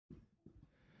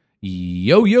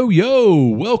Yo, yo, yo.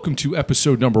 Welcome to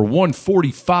episode number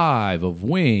 145 of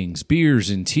Wings,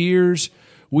 Beers, and Tears.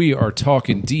 We are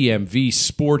talking DMV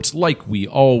sports like we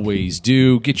always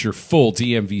do. Get your full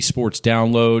DMV sports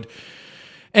download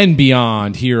and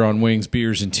beyond here on Wings,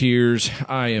 Beers, and Tears.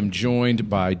 I am joined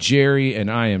by Jerry and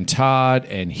I am Todd,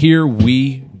 and here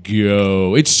we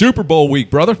go. It's Super Bowl week,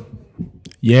 brother.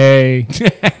 Yay.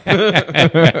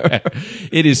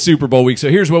 It is Super Bowl week. So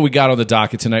here's what we got on the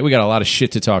docket tonight. We got a lot of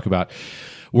shit to talk about.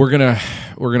 We're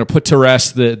gonna put to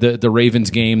rest the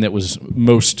Ravens game that was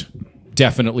most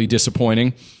definitely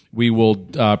disappointing. We will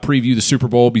preview the Super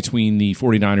Bowl between the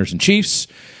 49ers and Chiefs.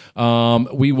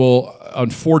 We will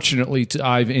unfortunately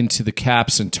dive into the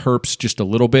Caps and Terps just a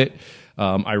little bit.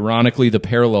 Ironically, the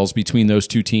parallels between those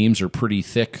two teams are pretty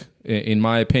thick, in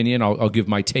my opinion. I'll give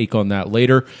my take on that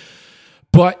later.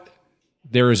 But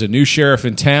there is a new sheriff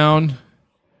in town.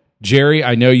 Jerry,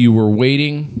 I know you were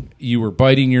waiting. You were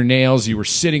biting your nails. You were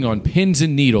sitting on pins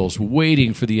and needles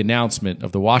waiting for the announcement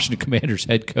of the Washington Commanders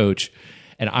head coach.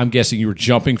 And I'm guessing you were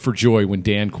jumping for joy when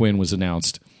Dan Quinn was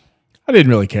announced. I didn't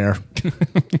really care.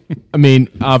 I mean,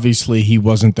 obviously he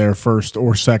wasn't their first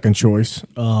or second choice.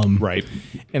 Right.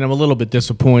 And I'm a little bit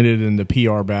disappointed in the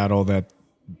PR battle that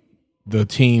the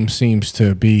team seems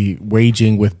to be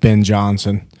waging with Ben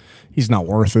Johnson. He's not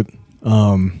worth it.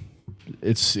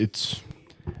 It's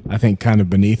I think kind of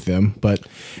beneath them, but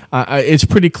it's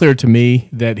pretty clear to me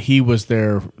that he was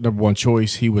their number one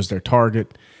choice. He was their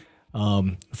target.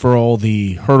 For all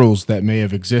the hurdles that may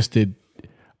have existed,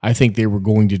 I think they were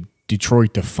going to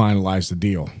Detroit to finalize the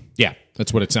deal. Yeah,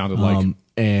 that's what it sounded like.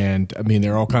 And I mean,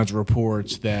 there are all kinds of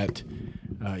reports that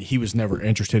he was never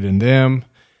interested in them.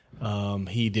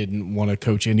 He didn't want to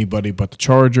coach anybody but the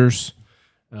Chargers.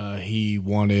 He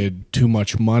wanted too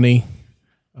much money.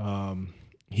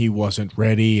 He wasn't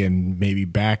ready and maybe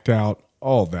backed out.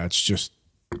 All that's just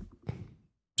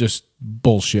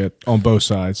bullshit on both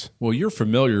sides. Well, you're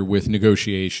familiar with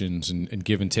negotiations and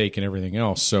give and take and everything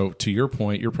else. So to your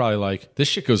point, you're probably like, this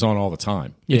shit goes on all the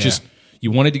time. Yeah. It just,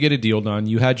 you wanted to get a deal done.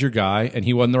 You had your guy, and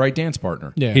he wasn't the right dance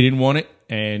partner. Yeah. He didn't want it,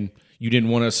 and you didn't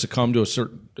want to succumb to a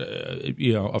certain,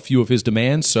 a few of his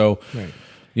demands. So, Right.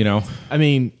 I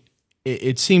mean,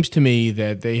 it seems to me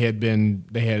that they had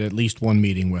at least one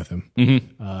meeting with him.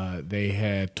 Mm-hmm. They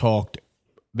had talked.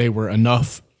 They were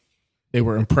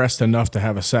impressed enough to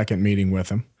have a second meeting with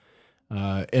him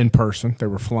in person. They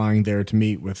were flying there to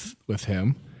meet with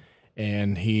him,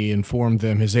 and he informed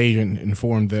them. His agent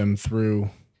informed them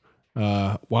through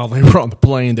while they were on the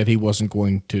plane that he wasn't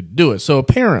going to do it. So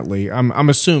apparently, I'm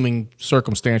assuming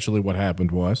circumstantially what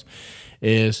happened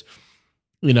is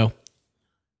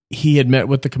he had met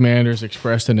with the Commanders,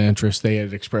 expressed an interest. They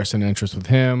had expressed an interest with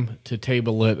him to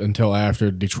table it until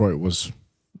after Detroit was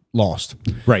lost.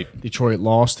 Right. Detroit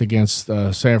lost against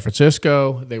San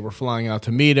Francisco. They were flying out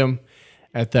to meet him.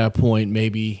 At that point,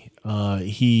 maybe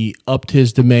he upped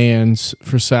his demands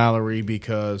for salary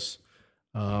because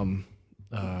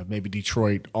maybe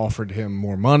Detroit offered him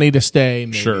more money to stay.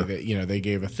 Maybe Sure. They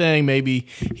gave a thing. Maybe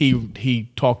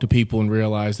he talked to people and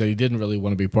realized that he didn't really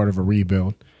want to be part of a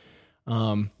rebuild.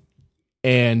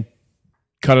 And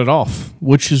cut it off,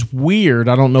 which is weird.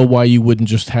 I don't know why you wouldn't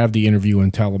just have the interview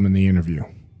and tell them in the interview.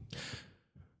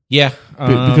 Yeah,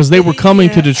 because they were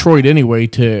coming to Detroit anyway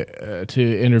to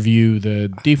interview the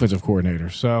defensive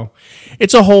coordinator. So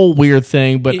it's a whole weird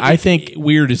thing. But I think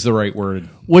weird is the right word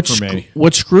for me.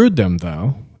 What screwed them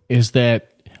though is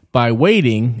that by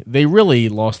waiting, they really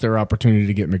lost their opportunity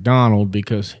to get McDonald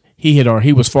because he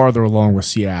was farther along with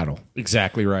Seattle.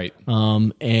 Exactly right.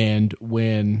 And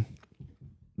when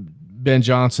Ben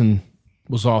Johnson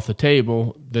was off the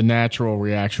table, the natural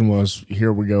reaction was,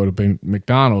 here we go to Ben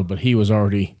McDonald, but he was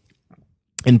already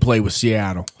in play with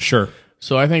Seattle. Sure.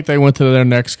 So I think they went to their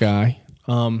next guy.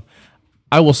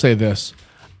 I will say this.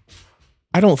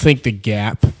 I don't think the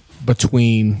gap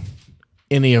between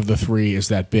any of the three is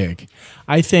that big.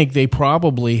 I think they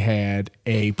probably had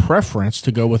a preference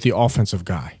to go with the offensive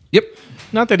guy. Yep.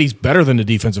 Not that he's better than the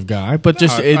defensive guy, but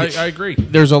I agree.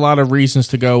 There's a lot of reasons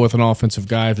to go with an offensive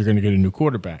guy if you're going to get a new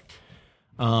quarterback.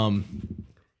 But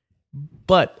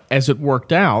as it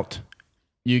worked out,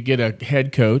 you get a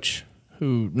head coach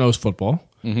who knows football,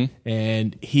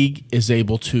 and he is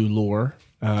able to lure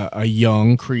a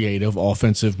young, creative,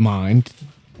 offensive mind,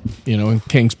 in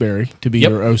Kingsbury to be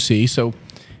your OC. So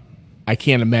I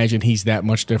can't imagine he's that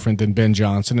much different than Ben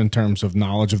Johnson in terms of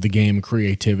knowledge of the game and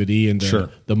creativity and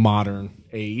the modern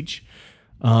age.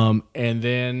 And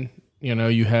then,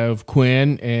 you have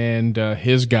Quinn and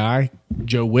his guy,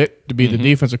 Joe Witt, to be the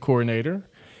defensive coordinator.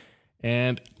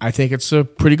 And I think it's a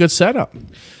pretty good setup.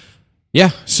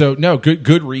 Yeah. So no, good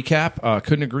recap.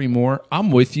 Couldn't agree more.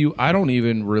 I'm with you. I don't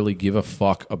even really give a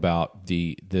fuck about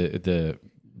the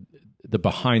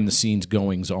behind the scenes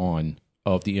goings on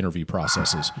of the interview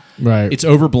processes. Right. It's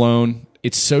overblown.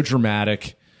 It's so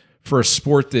dramatic for a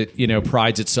sport that,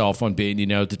 prides itself on being,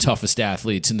 the toughest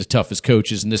athletes and the toughest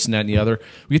coaches and this and that and the other.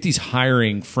 We get these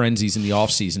hiring frenzies in the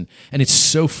off season, and it's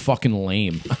so fucking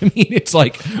lame. I mean, it's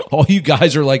like all you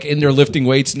guys are like in there lifting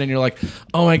weights, and then you're like,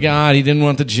 oh my God, he didn't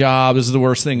want the job. This is the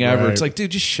worst thing ever. Right. It's like, dude,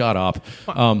 just shut up.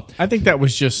 I think that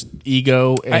was just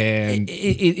ego and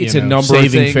It's a number of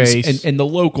saving things. face. And the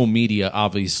local media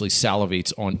obviously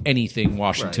salivates on anything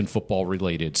Washington football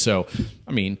related. So,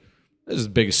 I mean, this is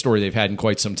the biggest story they've had in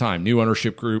quite some time. New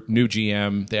ownership group, new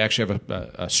GM. They actually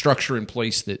have a structure in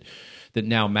place that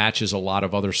now matches a lot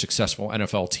of other successful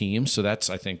NFL teams. So that's,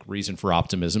 I think, reason for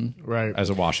optimism as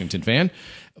a Washington fan.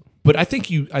 But I think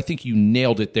you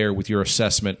nailed it there with your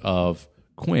assessment of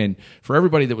Quinn. For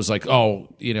everybody that was like, oh,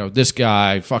 this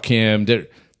guy, fuck him.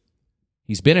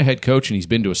 He's been a head coach and he's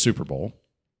been to a Super Bowl.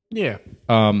 Yeah.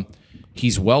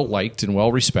 He's well liked and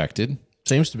well respected.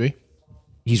 Seems to be.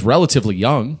 He's relatively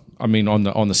young. I mean, on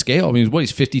the scale, I mean,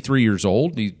 he's 53 years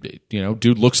old. He,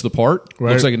 dude looks the part. Right.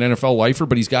 Looks like an NFL lifer,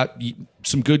 but he's got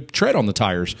some good tread on the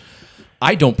tires.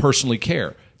 I don't personally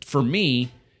care. For me,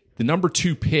 the number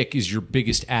 2 pick is your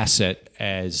biggest asset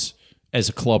as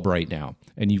a club right now,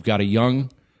 and you've got a young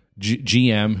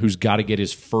GM who's got to get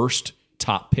his first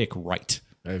top pick right.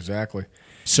 Exactly.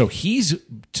 So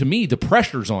to me, the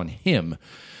pressure's on him.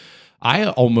 I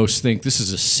almost think this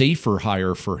is a safer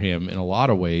hire for him in a lot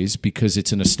of ways because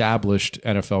it's an established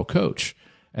NFL coach.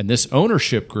 And this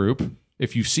ownership group,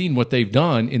 if you've seen what they've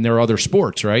done in their other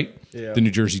sports, right? Yeah. The New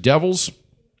Jersey Devils,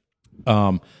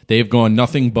 they have gone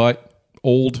nothing but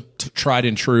old, tried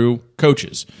and true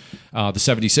coaches. The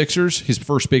 76ers, his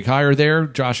first big hire there,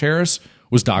 Josh Harris,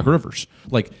 was Doc Rivers.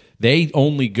 Like, they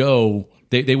only go...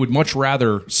 They would much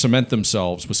rather cement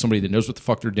themselves with somebody that knows what the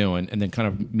fuck they're doing and then kind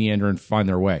of meander and find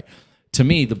their way. To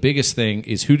me, the biggest thing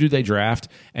is who do they draft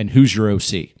and who's your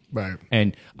OC. Right.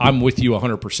 And I'm with you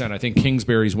 100%. I think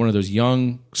Kingsbury is one of those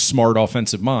young, smart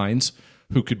offensive minds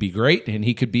who could be great and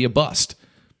he could be a bust.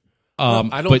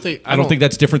 I don't think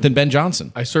that's different than Ben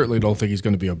Johnson. I certainly don't think he's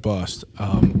going to be a bust.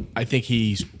 I think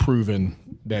he's proven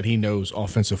that he knows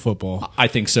offensive football. I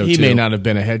think so, he too. He may not have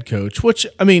been a head coach, which,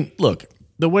 I mean, look,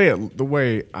 the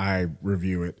way I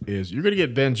review it is you're going to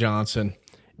get Ben Johnson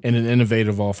and an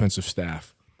innovative offensive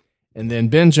staff. And then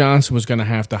Ben Johnson was going to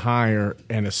have to hire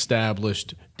an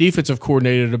established defensive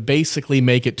coordinator to basically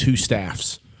make it 2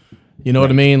 staffs. You know what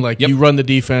I mean? Like, you run the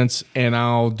defense and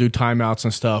I'll do timeouts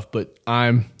and stuff,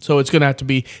 so it's going to have to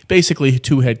be basically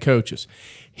 2 head coaches.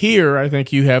 Here, I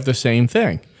think you have the same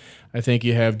thing. I think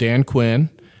you have Dan Quinn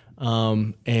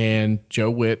and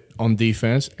Joe Witt on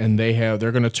defense, and they're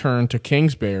going to turn to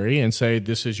Kingsbury and say,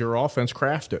 this is your offense,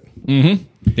 craft it.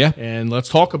 Mm-hmm. Yeah. And let's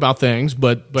talk about things,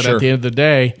 but Sure. At the end of the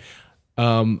day,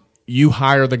 you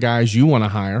hire the guys you want to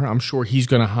hire. I'm sure he's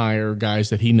going to hire guys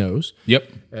that he knows. Yep.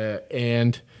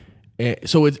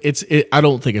 So I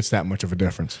don't think it's that much of a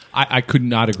difference. I could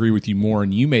not agree with you more.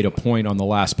 And you made a point on the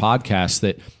last podcast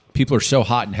that people are so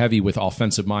hot and heavy with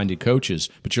offensive-minded coaches.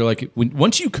 But you're like,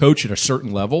 once you coach at a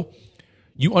certain level,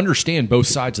 you understand both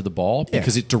sides of the ball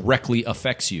because it directly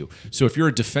affects you. So if you're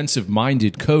a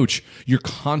defensive-minded coach, you're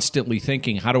constantly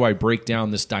thinking, how do I break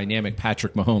down this dynamic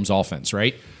Patrick Mahomes offense,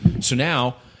 right? So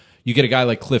now you get a guy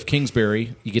like Cliff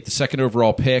Kingsbury, you get the 2nd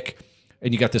overall pick,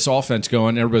 and you got this offense going,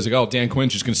 and everybody's like, oh, Dan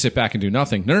Quinn's just going to sit back and do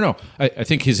nothing. No. I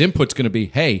think his input's going to be,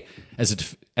 hey, as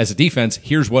a defense,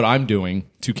 here's what I'm doing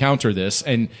to counter this.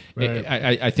 And right.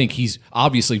 I think he's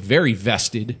obviously very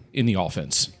vested in the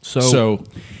offense. So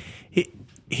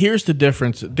here's the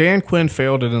difference. Dan Quinn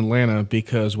failed in Atlanta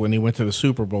because when he went to the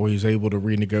Super Bowl, he was able to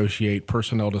renegotiate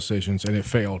personnel decisions, and it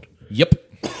failed. Yep.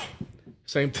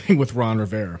 Same thing with Ron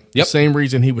Rivera. Yep. The same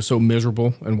reason he was so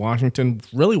miserable in Washington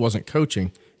really wasn't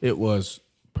coaching. It was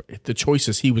the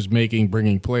choices he was making,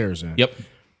 bringing players in. Yep.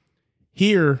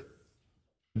 Here,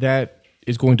 that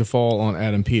is going to fall on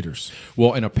Adam Peters.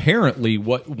 Well, and apparently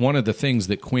one of the things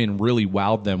that Quinn really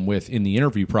wowed them with in the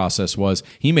interview process was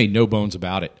he made no bones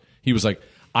about it. He was like,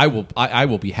 I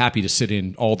will be happy to sit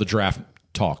in all the draft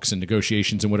talks and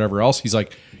negotiations and whatever else. He's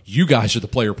like, you guys are the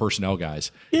player personnel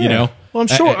guys. Yeah. You know? Well,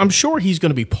 I'm sure he's going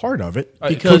to be part of it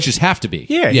because coaches have to be.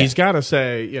 Yeah, he's got to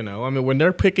say, I mean, when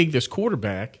they're picking this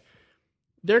quarterback,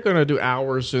 they're going to do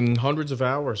hours and hundreds of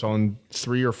hours on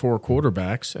 3 or 4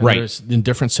 quarterbacks, and right, in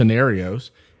different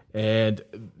scenarios. And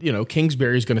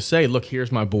Kingsbury's going to say, "Look,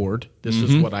 here's my board. This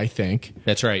is what I think.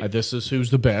 That's right. This is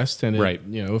who's the best, and right.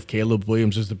 If Caleb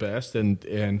Williams is the best,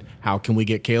 and how can we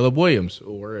get Caleb Williams,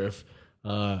 or if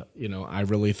I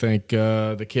really think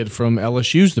the kid from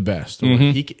LSU's the best,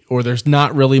 or there's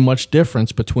not really much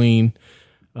difference between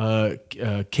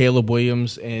Caleb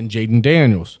Williams and Jaden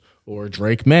Daniels or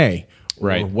Drake May, or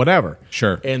Right. whatever.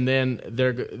 Sure. And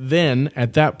then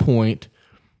at that point,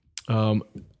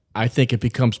 I think it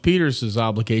becomes Peters'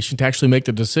 obligation to actually make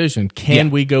the decision. Can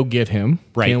we go get him?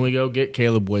 Right. Can we go get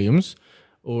Caleb Williams?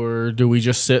 Or do we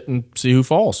just sit and see who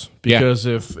falls? Because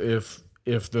if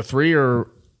the three are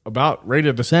about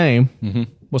rated the same,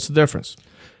 what's the difference?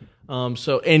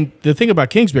 And the thing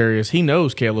about Kingsbury is he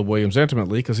knows Caleb Williams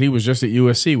intimately because he was just at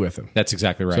USC with him. That's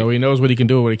exactly right. So he knows what he can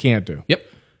do and what he can't do. Yep.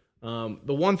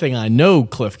 The one thing I know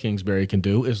Cliff Kingsbury can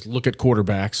do is look at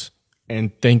quarterbacks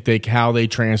and think how they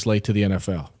translate to the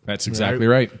NFL. That's exactly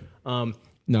right. Now,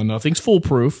 nothing's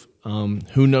foolproof.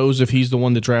 Who knows if he's the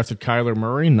one that drafted Kyler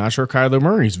Murray? Not sure Kyler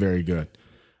Murray's very good.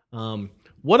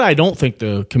 What I don't think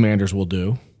the Commanders will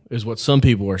do is what some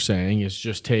people are saying is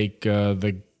just take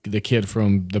the kid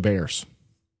from the Bears.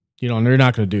 And they're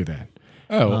not going to do that.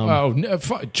 No,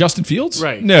 Justin Fields?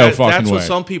 Right. No fucking That's way. what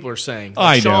some people are saying.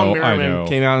 I Sean know, Merriman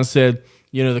came out and said,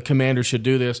 the Commanders should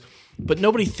do this. But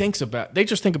nobody thinks about. They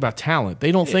just think about talent.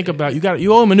 They don't think about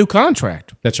you owe him a new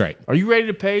contract. That's right. Are you ready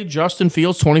to pay Justin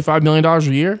Fields $25 million a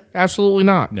year? Absolutely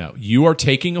not. No, you are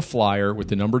taking a flyer with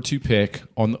the number 2 pick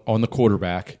on the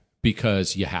quarterback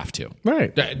because you have to.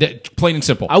 Right. Plain and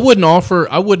simple. I wouldn't offer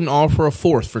a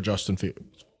fourth for Justin Fields.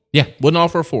 Yeah. Wouldn't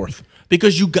offer a fourth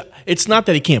because it's not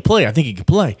that he can't play. I think he can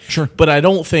play. Sure. But I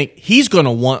don't think he's going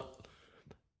to want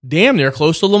damn near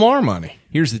close to Lamar money.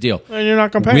 Here's the deal. And you're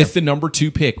not going to pay With him. the number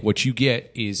 2 pick, what you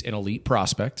get is an elite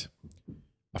prospect,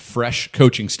 a fresh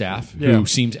coaching staff who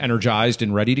seems energized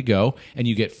and ready to go, and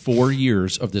you get 4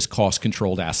 years of this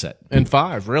cost-controlled asset. And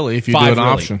 5, really, if you 5, do an really.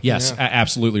 option. Yes,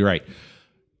 absolutely right.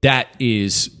 That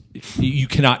is, you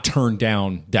cannot turn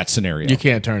down that scenario. You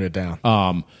can't turn it down.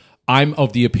 I'm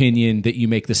of the opinion that you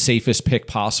make the safest pick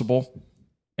possible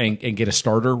and get a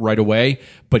starter right away.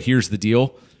 But here's the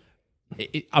deal.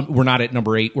 We're not at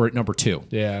number 8. We're at number 2.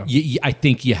 Yeah. I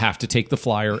think you have to take the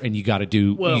flyer and you got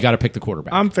to pick the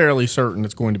quarterback. I'm fairly certain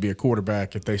it's going to be a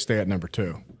quarterback if they stay at number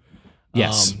 2.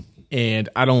 Yes. And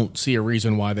I don't see a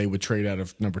reason why they would trade out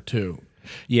of number 2.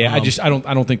 Yeah, I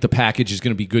don't think the package is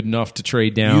going to be good enough to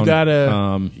trade down.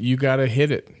 You gotta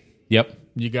hit it. Yep.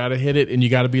 You gotta hit it, and you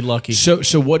gotta be lucky.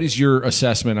 So what is your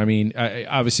assessment? I mean,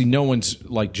 obviously, no one's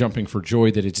like jumping for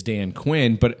joy that it's Dan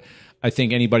Quinn, but I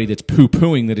think anybody that's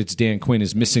poo-pooing that it's Dan Quinn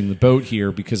is missing the boat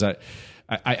here because I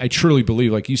truly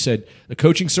believe, like you said, the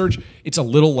coaching search, it's a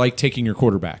little like taking your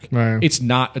quarterback. Right. It's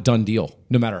not a done deal.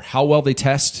 No matter how well they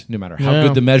test, no matter how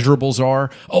good the measurables are.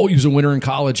 Oh, he was a winner in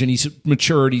college and he's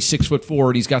matured, he's 6'4",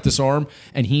 and he's got this arm,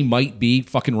 and he might be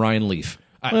fucking Ryan Leaf.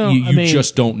 You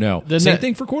just don't know. Same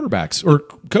thing for quarterbacks or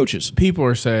coaches. People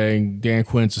are saying Dan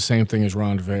Quinn's the same thing as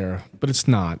Ron Rivera, but it's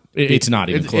not. It's not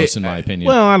even close, in my opinion.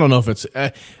 Well, I don't know if it's.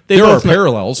 There are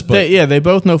parallels, but they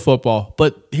both know football.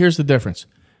 But here's the difference.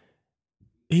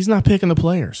 He's not picking the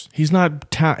players. He's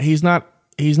not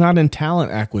in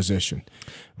talent acquisition.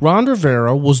 Ron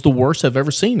Rivera was the worst I've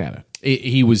ever seen at it.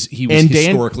 He was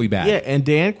historically bad. Yeah, and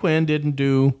Dan Quinn didn't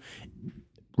do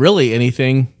really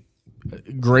anything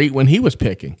great when he was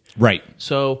picking. Right.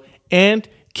 So, and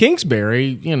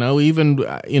Kingsbury, who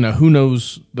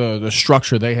knows the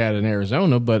structure they had in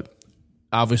Arizona, but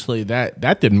obviously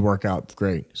that didn't work out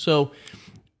great. So,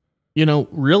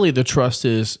 really the trust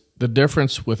is the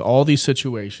difference with all these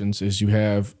situations is you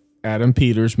have Adam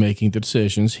Peters making the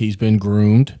decisions. He's been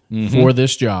groomed for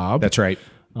this job. That's right.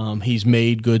 He's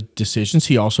made good decisions.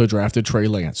 He also drafted Trey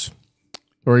Lance.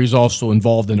 Or he's also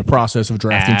involved in the process of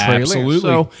drafting Trey Lance.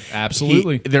 So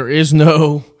absolutely.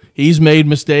 He's made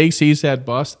mistakes. He's had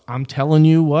busts. I'm telling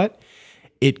you what,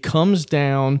 it comes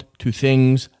down to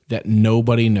things that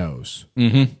nobody knows.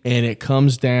 Mm-hmm. And it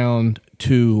comes down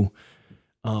to,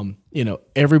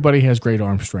 everybody has great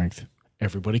arm strength.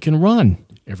 Everybody can run.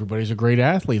 Everybody's a great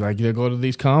athlete. Like they'll go to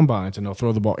these combines and they'll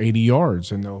throw the ball 80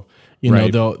 yards and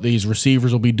these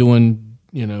receivers will be doing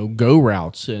go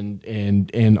routes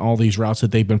and all these routes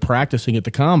that they've been practicing at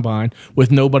the combine with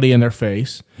nobody in their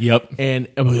face. Yep. And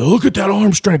I'm like, look at that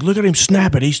arm strength. Look at him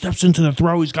snap it. He steps into the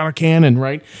throw. He's got a cannon,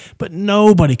 right? But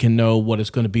nobody can know what it's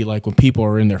going to be like when people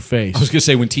are in their face. I was going to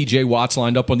say when TJ Watt's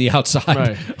lined up on the outside.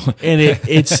 Right. And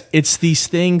it's these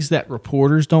things that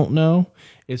reporters don't know.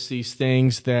 It's these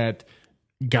things that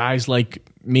guys like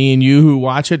me and you who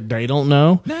watch it, they don't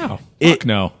know. No.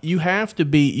 No. You have to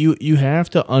be you have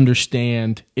to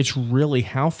understand it's really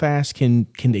how fast can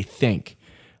they think.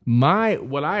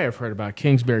 What I have heard about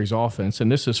Kingsbury's offense,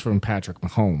 and this is from Patrick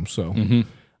Mahomes,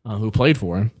 who played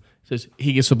for him, says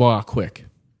he gets the ball out quick.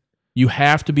 You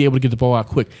have to be able to get the ball out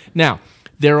quick. Now,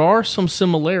 there are some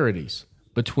similarities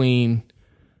between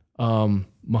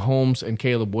Mahomes and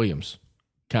Caleb Williams.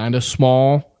 Kind of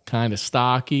small, kind of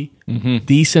stocky,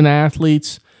 decent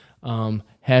athletes.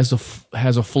 Has a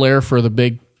flair for the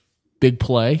big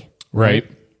play, Right.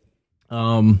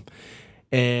 and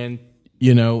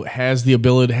has the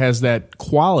ability, has that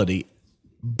quality.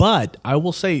 But I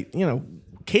will say,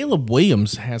 Caleb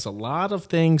Williams has a lot of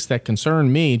things that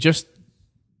concern me. Just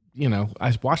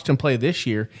I watched him play this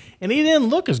year, and he didn't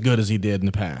look as good as he did in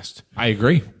the past. I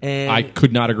agree. And, I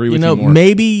could not agree with you more.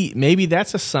 Maybe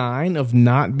that's a sign of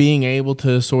not being able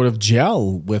to sort of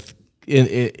gel with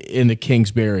in the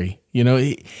Kingsbury.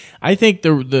 I think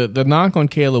the knock on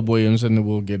Caleb Williams, and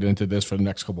we'll get into this for the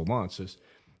next couple of months, is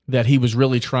that he was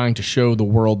really trying to show the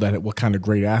world what kind of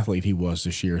great athlete he was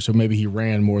this year. So maybe he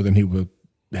ran more than he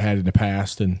had in the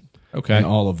past, and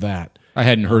all of that. I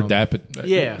hadn't heard that, but I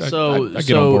get on so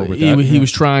board with that. He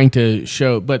was trying to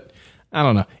show, but I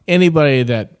don't know. Anybody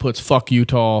that puts "fuck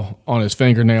Utah" on his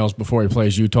fingernails before he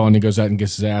plays Utah and he goes out and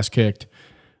gets his ass kicked,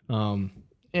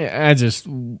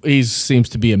 he seems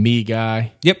to be a me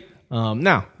guy. Yep.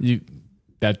 Now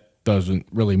that doesn't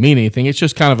really mean anything. It's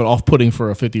just kind of an off-putting for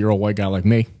a 50-year-old white guy like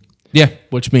me. Yeah.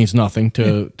 Which means nothing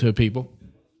to people.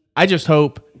 I just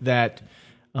hope that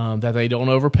they don't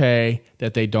overpay,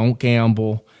 that they don't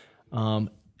gamble.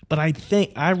 But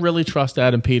I really trust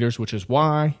Adam Peters, which is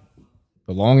why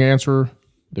the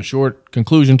short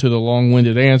conclusion to the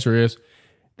long-winded answer is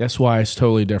that's why it's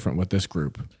totally different with this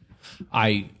group.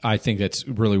 I think that's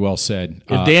really well said.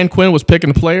 If Dan Quinn was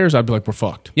picking the players, I'd be like, we're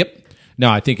fucked. Yep. No,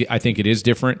 I think it is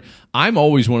different. I'm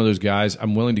always one of those guys.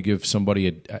 I'm willing to give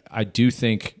somebody I do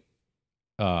think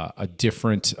a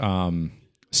different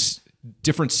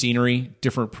different scenery,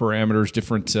 different parameters,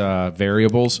 different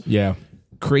variables. Yeah.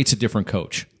 Creates a different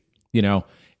coach,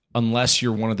 unless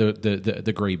you're one of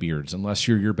the graybeards, unless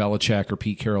you're your Belichick or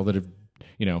Pete Carroll that have,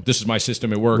 this is my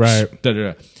system, it works. Right. Da,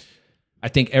 da, da. I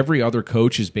think every other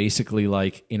coach is basically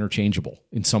like interchangeable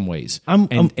in some ways.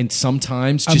 And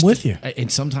sometimes I'm with you.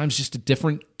 And sometimes just a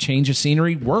different change of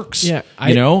scenery works. Yeah.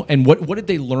 And what did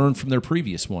they learn from their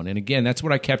previous one? And again, that's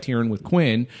what I kept hearing with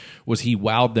Quinn was he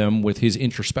wowed them with his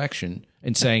introspection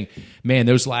and saying, man,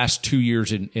 those last 2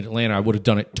 years in Atlanta, I would have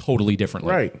done it totally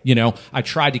differently. Right. I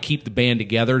tried to keep the band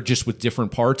together just with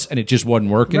different parts and it just wasn't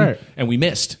working. Right. And we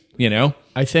missed,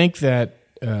 I think that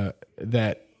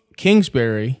that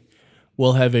Kingsbury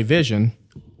will have a vision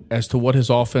as to what his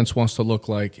offense wants to look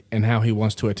like and how he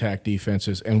wants to attack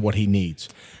defenses and what he needs.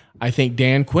 I think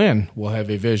Dan Quinn will have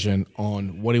a vision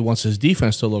on what he wants his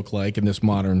defense to look like in this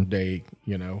modern day,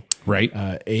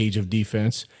 age of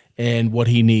defense and what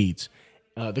he needs.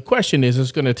 The question is,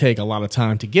 it's going to take a lot of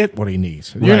time to get what he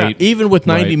needs. Even with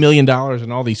 $90 million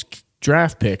and all these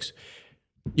draft picks,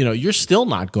 you're still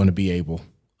not going to be able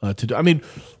to do. I mean,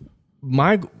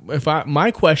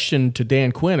 my question to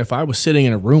Dan Quinn, if I was sitting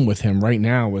in a room with him right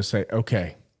now, was say,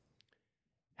 okay,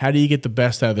 how do you get the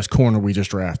best out of this corner we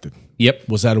just drafted? Yep.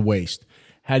 Was that a waste?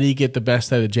 How do you get the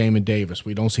best out of Jamin Davis?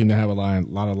 We don't seem to have a lot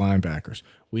of linebackers.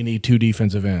 We need 2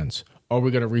 defensive ends. Are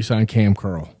we going to re-sign Cam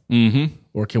Curl? Mm-hmm.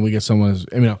 Or can we get someone?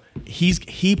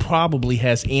 He probably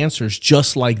has answers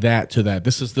just like that to that.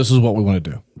 This is what we want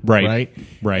to do. Right.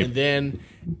 And then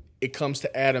it comes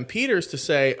to Adam Peters to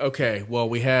say, okay, well,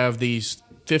 we have these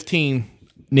 15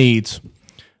 needs.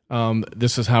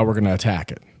 This is how we're going to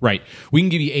attack it. Right. We can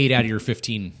give you 8 out of your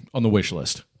 15 on the wish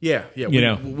list. Yeah.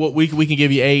 We can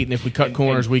give you 8, and if we cut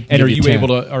corners, we can. And give you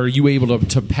 10. Are you able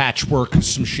to patchwork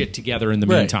some shit together in the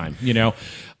meantime?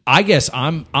 I guess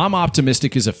I'm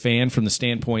optimistic as a fan from the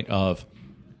standpoint of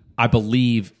I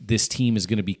believe this team is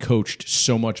going to be coached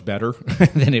so much better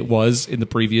than it was in the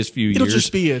previous few years. It'll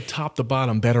just be a top to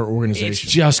bottom better organization. It's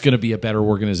just going to be a better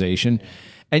organization.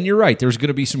 And you're right. There's going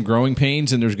to be some growing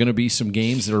pains, and there's going to be some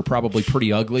games that are probably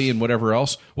pretty ugly and whatever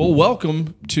else. Well,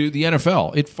 welcome to the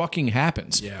NFL. It fucking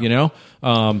happens. Yeah.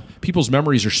 People's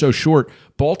memories are so short.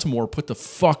 Baltimore put the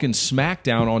fucking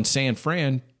smackdown on San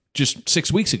Fran just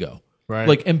 6 weeks ago. Right.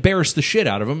 Like, embarrassed the shit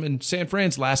out of them, and San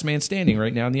Fran's last man standing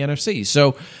right now in the NFC.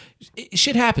 So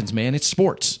shit happens, man. It's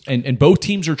sports, and both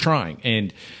teams are trying.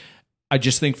 And I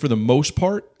just think for the most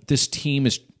part, this team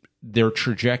is their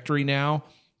trajectory now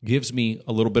gives me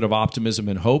a little bit of optimism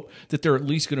and hope that they're at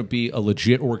least going to be a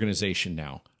legit organization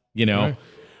now. Right.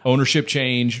 Ownership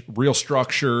change, real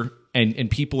structure, and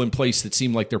people in place that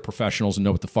seem like they're professionals and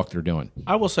know what the fuck they're doing.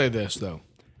 I will say this, though.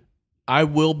 I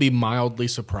will be mildly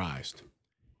surprised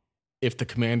if the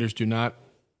Commanders do not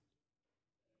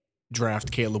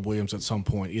draft Caleb Williams at some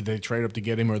point. Either they trade up to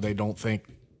get him or they don't think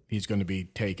he's going to be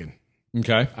taken.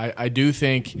 Okay. I do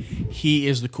think he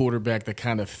is the quarterback that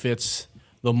kind of fits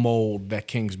the mold that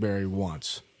Kingsbury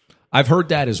wants. I've heard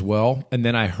that as well, and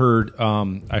then I heard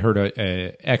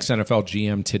a ex NFL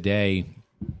GM today.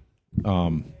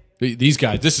 These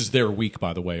guys, this is their week,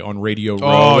 by the way, on Radio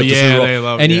Row. Oh, Just yeah, real- they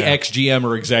love any yeah. ex GM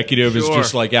or executive is Sure.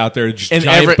 just like out there, just And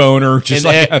giant boner, just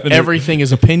like having everything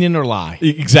is opinion or lie.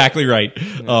 exactly right.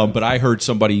 But I heard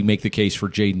somebody make the case for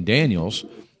Jaden Daniels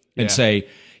and Yeah. say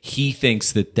he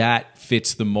thinks that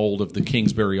fits the mold of the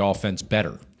Kingsbury offense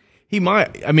better. He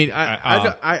might. I mean,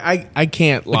 I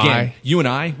can't lie. Again, you and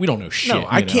I, we don't know shit. No,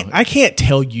 I you know? can't. I can't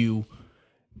tell you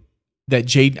that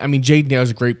Jaden. I mean, Jaden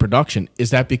has a great production.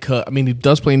 Is that because? I mean, he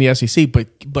does play in the SEC,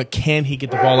 but can he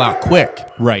get the ball out quick?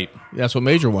 Right. That's what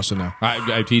Major wants to know.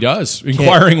 He does.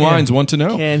 Inquiring minds want to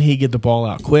know. Can he get the ball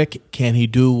out quick? Can he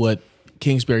do what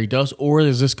Kingsbury does, or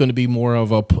is this going to be more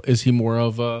of a? Is he more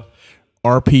of a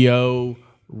RPO?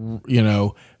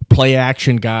 Play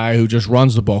action guy who just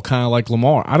runs the ball, kind of like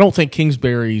Lamar. I don't think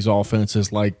Kingsbury's offense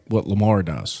is like what Lamar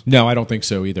does, No, I don't think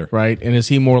so either. right? And is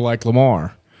he more like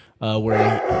Lamar,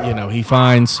 where he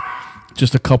finds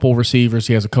just a couple receivers,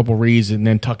 he has a couple reads, and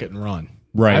then tuck it and run?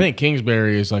 Right. I think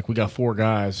Kingsbury is like, we got 4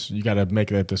 guys, you got to make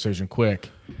that decision quick.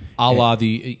 A la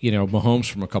the Mahomes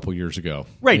from a couple years ago.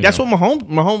 Right, that's what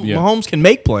Mahomes can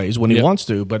make plays when he Yep. wants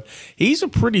to, but he's a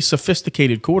pretty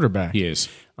sophisticated quarterback. He is.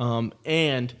 So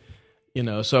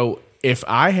if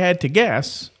I had to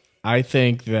guess, I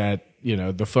think that,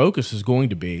 the focus is going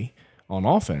to be on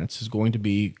offense, is going to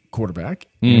be quarterback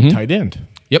and tight end,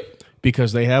 Yep.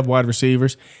 because they have wide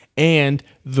receivers, and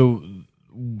the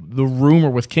rumor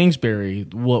with Kingsbury,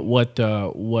 what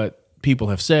people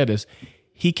have said is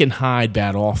he can hide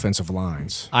bad offensive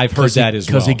lines. I've heard that as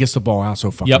well. Because he gets the ball out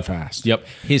so fucking fast. Yep.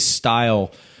 His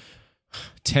style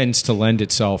tends to lend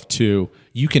itself to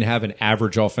you can have an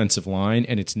average offensive line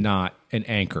and it's not an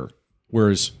anchor.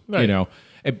 Whereas, Right.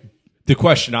 the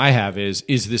question I have is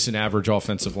this an average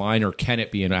offensive line or can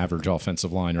it be an average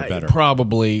offensive line or better?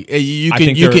 Probably. I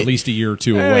think they're at least a year or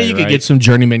two away. You could right? get some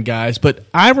journeyman guys, but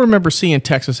I remember seeing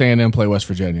Texas A&M play West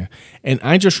Virginia, and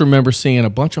I just remember seeing a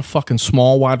bunch of fucking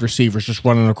small wide receivers just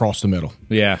running across the middle.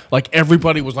 Yeah. Like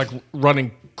everybody was like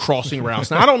running crossing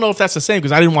routes. Now I don't know if that's the same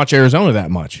because I didn't watch Arizona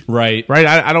that much. Right.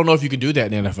 I don't know if you can do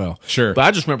that in the NFL. Sure. But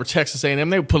I just remember Texas A&M,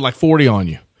 they would put like 40 on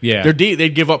you. Yeah.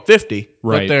 They'd give up 50.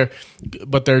 Right.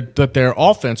 But their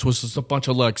offense was just a bunch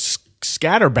of like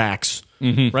scatterbacks.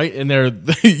 Mm-hmm. Right?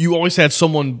 And you always had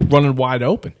someone running wide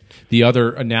open. The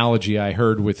other analogy I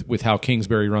heard with how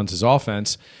Kingsbury runs his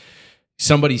offense,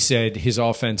 somebody said his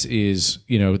offense is,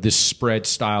 this spread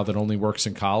style that only works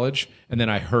in college. And then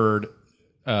I heard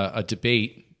a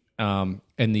debate, and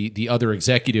the other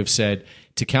executive said,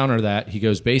 to counter that, he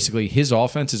goes, basically, his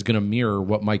offense is going to mirror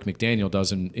what Mike McDaniel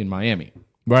does in Miami.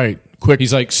 Right. Quick.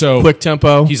 He's like, so quick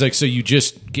tempo. He's like, so you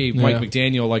just gave Mike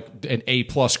McDaniel like an A+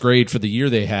 grade for the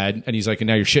year they had, and he's like, and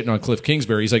now you're shitting on Cliff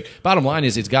Kingsbury. He's like, bottom line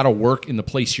is, it's got to work in the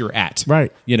place you're at,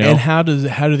 right. And how do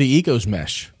the egos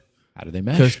mesh? how do they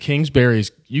mesh? Because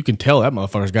Kingsbury's, you can tell that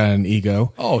motherfucker's got an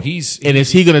ego. Oh, And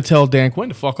is he going to tell Dan Quinn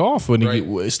to fuck off when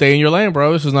he stay in your lane,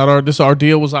 bro? This is not our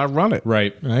deal. Was I run it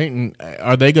right. And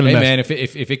are they going to? Hey mesh? man,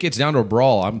 if it gets down to a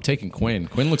brawl, I'm taking Quinn.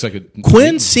 Quinn looks like a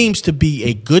Quinn seems to be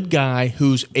a good guy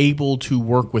who's able to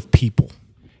work with people.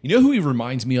 You know who he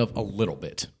reminds me of a little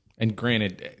bit? And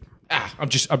granted, I'm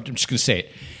just going to say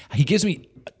it. He gives me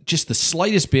just the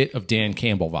slightest bit of Dan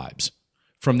Campbell vibes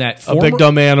from that A former, big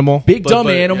dumb animal. big dumb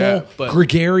animal, yeah, but-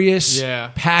 gregarious,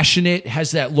 Yeah. passionate,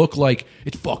 has that look like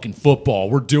it's fucking football.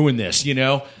 We're doing this,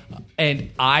 And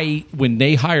when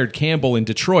they hired Campbell in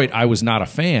Detroit, I was not a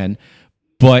fan,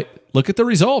 but look at the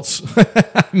results.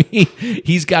 I mean,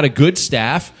 he's got a good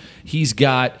staff. He's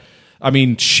got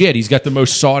the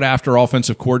most sought after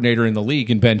offensive coordinator in the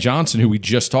league in Ben Johnson, who we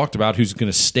just talked about, who's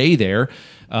going to stay there.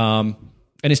 And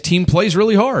his team plays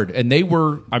really hard. And they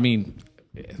were,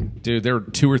 dude, they're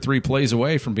 2 or 3 plays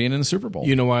away from being in the Super Bowl.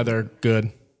 You know why they're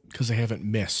good? Because they haven't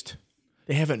missed.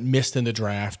 They haven't missed in the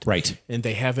draft. Right. And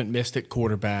they haven't missed at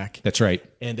quarterback. That's right.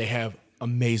 And they have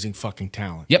amazing fucking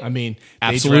talent. Yep. They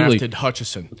Absolutely. drafted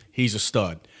Hutchison. He's a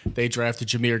stud. They drafted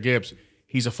Jameer Gibbs.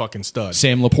 He's a fucking stud.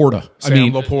 Sam Laporta.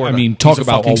 Laporta. Talk He's a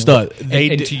about fucking stud.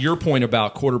 And to your point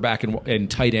about quarterback and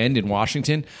tight end in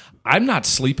Washington, I'm not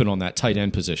sleeping on that tight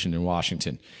end position in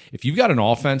Washington. If you've got an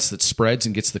offense that spreads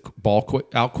and gets the ball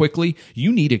out quickly,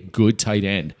 you need a good tight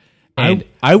end. And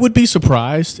I would be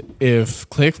surprised if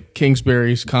Cliff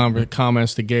Kingsbury's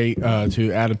comments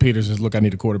to Adam Peters is, look, I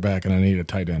need a quarterback and I need a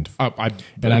tight end.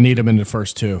 And I need him in the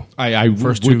first two. I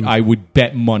would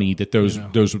bet money that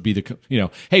those would be the,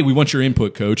 hey, we want your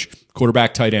input, coach.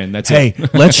 Quarterback, tight end. That's it. Hey,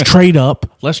 let's trade up.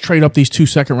 Let's trade up these 2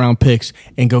 second-round picks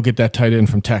and go get that tight end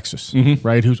from Texas,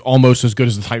 right? Who's almost as good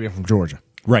as the tight end from Georgia.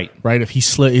 Right. If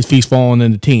he's falling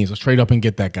in the teens, let's trade up and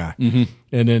get that guy. And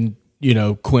then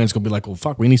Quinn's gonna be like, well,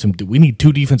 fuck, we need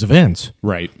 2 defensive ends.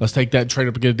 Right. Let's take that and trade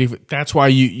up and get a defense. That's why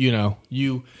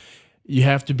you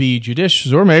have to be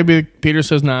judicious, or maybe Peter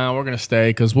says, nah, we're gonna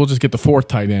stay because we'll just get the 4th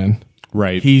tight end.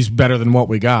 Right. He's better than what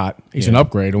we got. He's an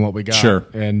upgrade on what we got. Sure.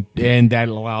 And that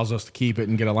allows us to keep it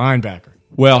and get a linebacker.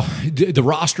 Well, the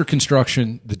roster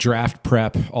construction, the draft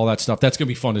prep, all that stuff, that's going to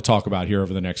be fun to talk about here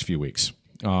over the next few weeks.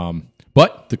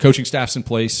 But the coaching staff's in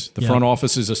place. The front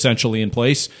office is essentially in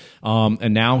place.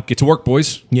 And now get to work,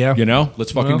 boys. Yeah.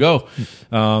 Let's fucking go.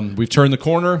 We've turned the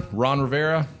corner. Ron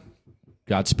Rivera,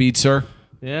 Godspeed, sir.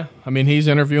 Yeah. I mean, he's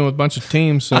interviewing with a bunch of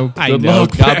teams, so I good know.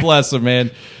 luck. God bless him,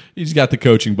 man. He's got the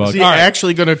coaching bug. Is he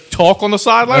actually going to talk on the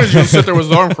sideline, or is he going to sit there with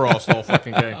his arm crossed all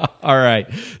fucking game? All right.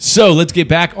 So let's get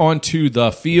back onto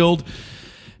the field.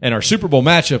 And our Super Bowl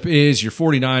matchup is your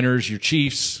 49ers, your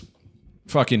Chiefs.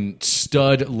 Fucking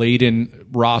stud-laden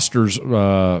rosters,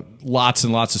 lots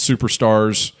and lots of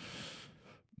superstars,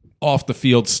 off the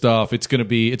field stuff. It's gonna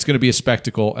be a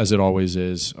spectacle, as it always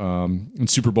is. And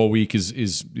Super Bowl week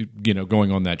is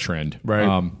going on that trend,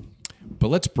 right? But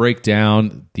let's break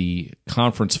down the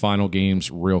conference final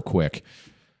games real quick.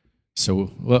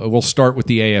 So we'll start with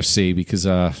the AFC because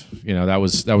that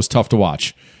was tough to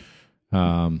watch.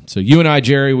 So you and I,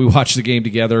 Jerry, we watched the game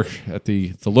together at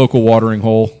the local watering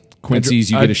hole. Quincy's,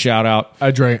 you get a shout out.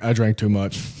 I drank too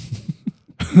much.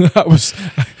 I was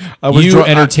you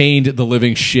entertained the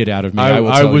living shit out of me.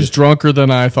 I was drunker than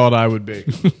I thought I would be.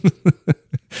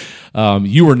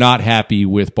 You were not happy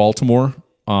with Baltimore,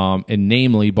 and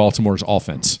namely Baltimore's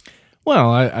offense.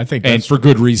 Well, I think that's, and for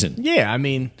good reason. Yeah, I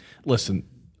mean, listen,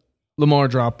 Lamar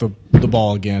dropped the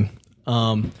ball again.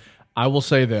 I will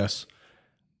say this: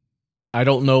 I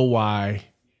don't know why.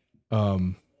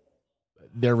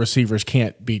 Their receivers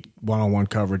can't beat one-on-one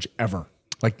coverage ever.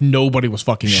 Like, nobody was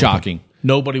fucking open. Shocking.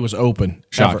 Nobody was open.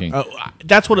 Shocking.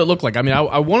 That's what it looked like. I mean,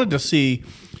 I wanted to see.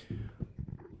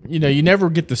 You never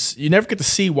get to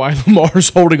see why Lamar's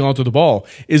holding onto the ball.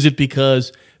 Is it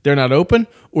because they're not open,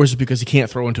 or is it because he can't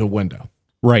throw into a window?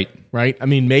 Right. Right. I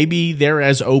mean, maybe they're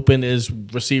as open as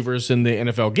receivers in the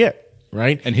NFL get.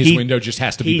 Right. And his window just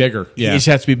has to be bigger. He just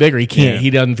has to be bigger. He can't. Yeah. He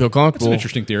doesn't feel comfortable. That's an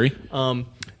interesting theory.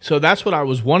 So that's what I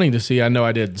was wanting to see. I know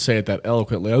I didn't say it that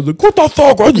eloquently. I was like, "What the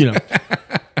fuck?"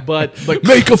 But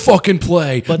make a fucking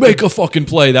play. Make a fucking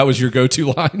play. That was your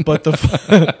go-to line. But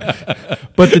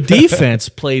the defense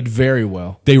played very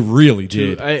well. They really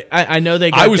did. I know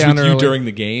they got I was down with you early. during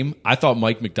the game. I thought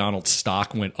Mike McDonald's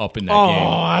stock went up in that game.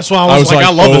 Oh, that's why I was like,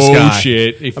 I love this guy.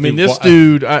 Shit. This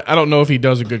dude, I don't know if he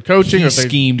does a good coaching. He or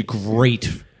schemed great.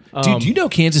 Dude, do you know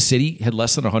Kansas City had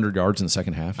less than 100 yards in the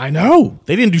second half? I know.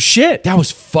 They didn't do shit. That was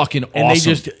fucking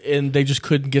awesome. And they just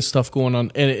couldn't get stuff going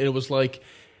on. And it was like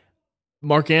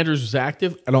Mark Andrews was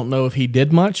active. I don't know if he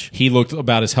did much. He looked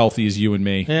about as healthy as you and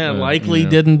me. Yeah, likely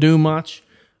didn't do much.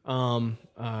 Beckham,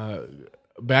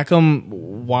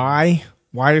 why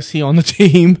is he on the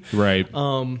team? Right.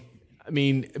 I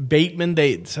mean,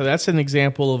 Bateman, so that's an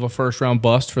example of a first-round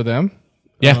bust for them.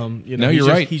 Yeah. You're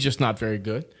right. He's just not very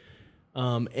good.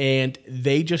 And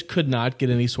they just could not get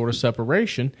any sort of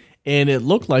separation. And it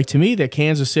looked like to me that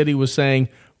Kansas City was saying,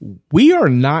 we are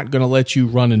not going to let you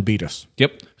run and beat us.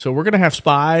 Yep. So we're going to have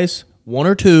spies, 1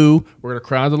 or 2. We're going to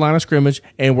crowd the line of scrimmage,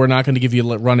 and we're not going to give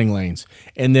you running lanes.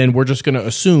 And then we're just going to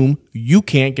assume you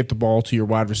can't get the ball to your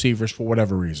wide receivers for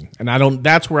whatever reason. And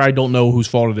that's where I don't know whose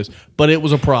fault it is. But it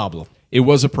was a problem. It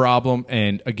was a problem.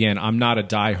 And again, I'm not a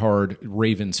diehard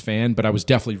Ravens fan, but I was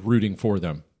definitely rooting for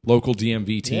them. Local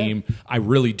DMV team. Yeah. I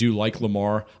really do like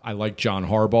Lamar. I like John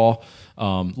Harbaugh.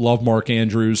 Love Mark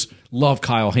Andrews. Love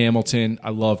Kyle Hamilton. I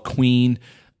love Queen.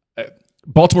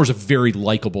 Baltimore's a very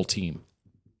likable team,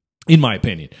 in my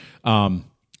opinion.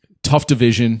 Tough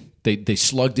division. They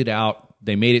slugged it out.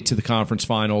 They made it to the conference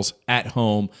finals at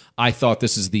home. I thought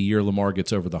this is the year Lamar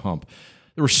gets over the hump.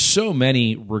 There were so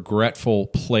many regretful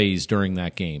plays during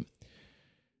that game.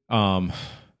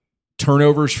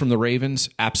 Turnovers from the Ravens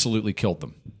absolutely killed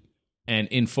them. And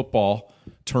in football,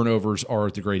 turnovers are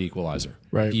the great equalizer.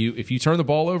 Right. If you turn the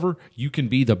ball over, you can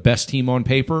be the best team on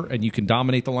paper, and you can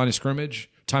dominate the line of scrimmage,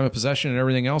 time of possession, and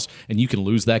everything else, and you can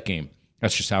lose that game.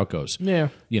 That's just how it goes. Yeah.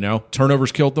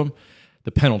 Turnovers killed them.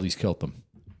 The penalties killed them.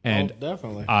 And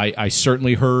definitely. I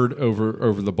certainly heard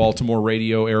over the Baltimore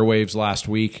radio airwaves last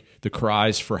week the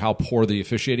cries for how poor the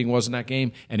officiating was in that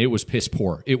game, and it was piss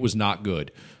poor. It was not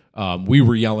good. We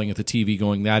were yelling at the TV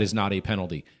going, that is not a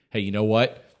penalty. Hey, you know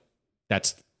what?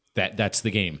 That's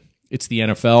the game. It's the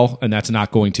NFL, and that's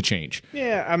not going to change.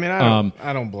 Yeah, I mean,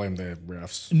 I don't blame the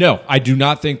refs. No, I do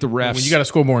not think the refs... When you got to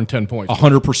score more than 10 points.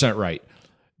 100% right.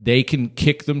 They can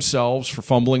kick themselves for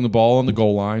fumbling the ball on the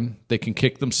goal line. They can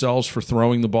kick themselves for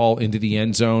throwing the ball into the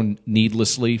end zone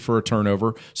needlessly for a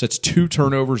turnover. So that's 2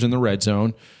 turnovers in the red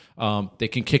zone. They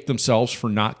can kick themselves for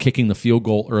not kicking the field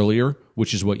goal earlier,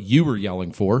 which is what you were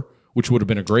yelling for, which would have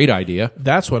been a great idea.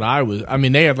 That's what I was. I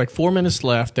mean, they had like 4 minutes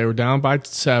left. They were down by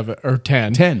 7 or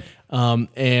 10. 10.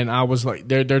 And I was like,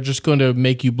 they're just going to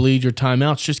make you bleed your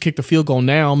timeouts. Just kick the field goal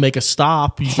now, make a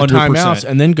stop, use your 100%. timeouts,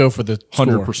 and then go for the score.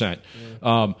 100%.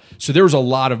 So there was a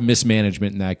lot of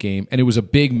mismanagement in that game, and it was a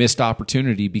big missed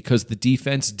opportunity because the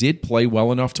defense did play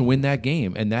well enough to win that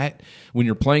game. And that when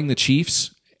you're playing the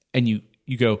Chiefs and you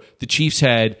go, the Chiefs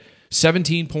had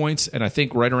 17 points and I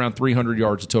think right around 300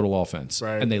 yards of total offense,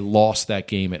 right. And they lost that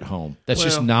game at home. That's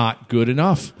just not good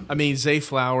enough. I mean, Zay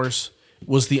Flowers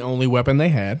was the only weapon they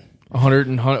had,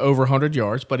 over 100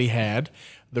 yards, but he had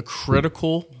the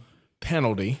critical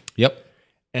penalty. Yep.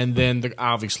 And then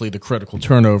obviously the critical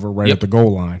turnover right at the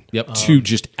goal line. Yep. 2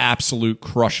 just absolute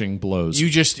crushing blows.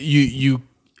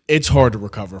 It's hard to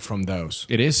recover from those.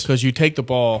 It is. Because you take the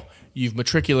ball, you've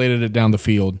matriculated it down the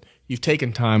field, you've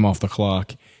taken time off the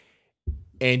clock,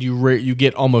 and you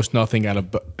get almost nothing out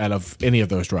of any of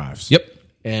those drives. Yep.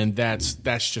 And that's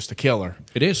just a killer.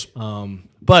 It is.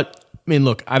 But I mean,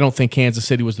 look, I don't think Kansas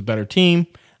City was the better team.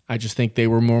 I just think they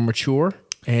were more mature.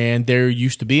 And they're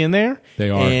used to being there.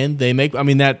 They are. And they make, I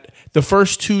mean, the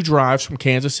first 2 drives from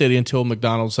Kansas City until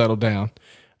McDonald settled down,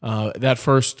 that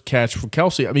first catch from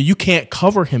Kelsey, I mean, you can't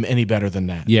cover him any better than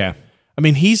that. Yeah. I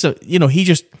mean, he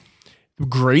just,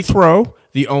 great throw.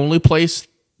 The only place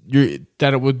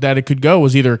that it could go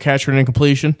was either a catch or an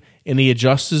incompletion, and he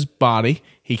adjusts his body.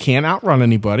 He can't outrun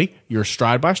anybody. You're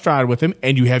stride by stride with him,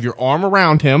 and you have your arm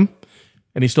around him,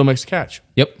 and he still makes the catch.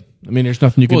 Yep. I mean, there's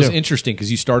nothing you can do. Well, it's interesting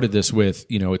because you started this with,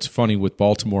 it's funny with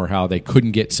Baltimore how they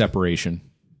couldn't get separation,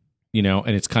 and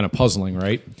it's kind of puzzling,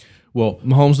 right? Well,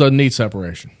 Mahomes doesn't need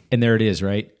separation. And there it is,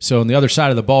 right? So on the other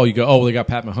side of the ball, you go, oh, well, they got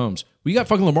Pat Mahomes. Well, you got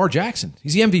fucking Lamar Jackson.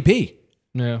 He's the MVP.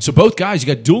 Yeah. So both guys,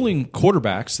 you got dueling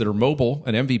quarterbacks that are mobile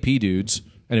and MVP dudes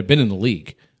and have been in the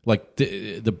league. Like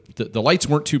the lights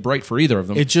weren't too bright for either of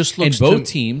them. It just looks and both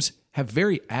teams have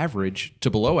very average to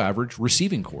below average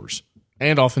receiving cores.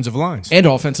 And offensive lines. And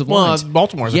offensive lines. Well,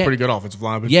 Baltimore has a pretty good offensive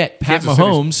line. But yet Pat Kansas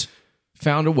Mahomes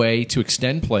found a way to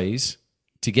extend plays,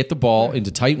 to get the ball into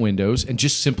tight windows, and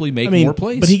just simply make more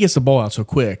plays. But he gets the ball out so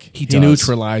quick. He does.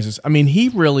 Neutralizes. I mean, he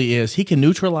really is. He can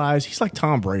neutralize. He's like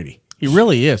Tom Brady. He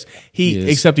really is. He is.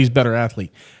 Except he's a better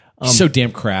athlete. He's so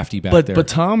damn crafty back there. But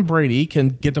Tom Brady can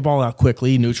get the ball out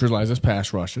quickly, neutralizes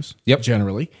pass rushes,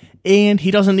 generally, and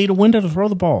he doesn't need a window to throw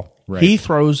the ball. Right. He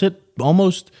throws it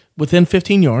almost within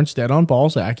 15 yards, dead on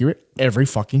balls, accurate every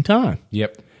fucking time.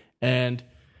 Yep. And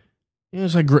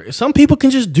it's like some people can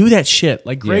just do that shit.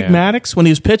 Like Greg Maddux when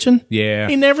he was pitching,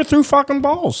 he never threw fucking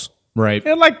balls. Right.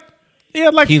 He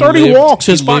had like 30 walks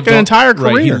his fucking entire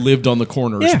career. Right, he lived on the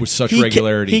corners with such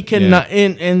regularity. He cannot,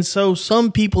 and so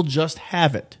some people just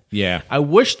have it. Yeah. I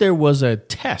wish there was a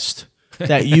test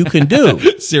that you can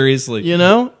do. Seriously.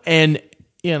 And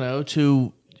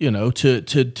to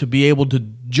be able to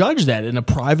judge that in a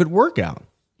private workout,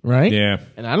 right? Yeah.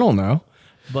 And I don't know,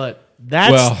 but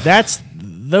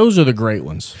those are the great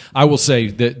ones. I will say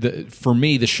that for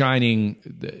me, the shining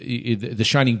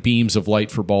beams of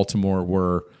light for Baltimore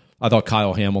were, I thought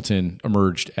Kyle Hamilton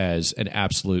emerged as an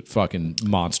absolute fucking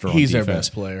monster on defense. He's their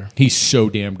best player. He's so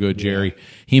damn good, Jerry. Yeah.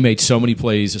 He made so many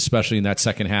plays, especially in that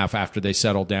second half after they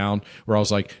settled down, where I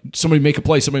was like, somebody make a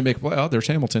play. Oh, there's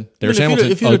Hamilton. There's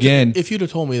Hamilton again. If you'd have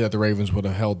told me that the Ravens would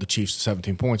have held the Chiefs to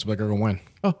 17 points, I'd be like, they're going to win.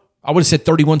 Oh, I would have said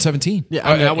 31-17. Yeah,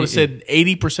 I would have said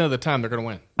 80% of the time they're going to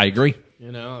win. I agree.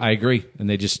 I agree. And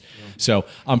they just so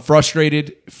I'm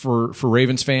frustrated for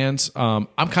Ravens fans. I'm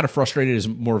kind of frustrated as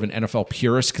more of an NFL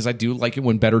purist because I do like it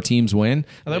when better teams win.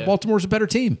 I think Baltimore's a better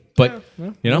team, but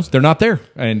they're not there,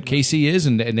 and KC is,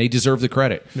 and they deserve the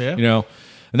credit. Yeah.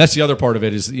 And that's the other part of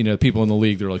it is people in the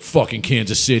league, they're like fucking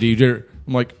Kansas City. I'm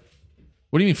like,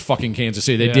 what do you mean fucking Kansas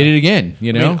City? They did it again. I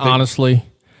mean, honestly,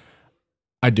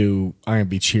 I am gonna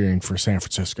be cheering for San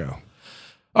Francisco.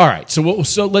 All right, so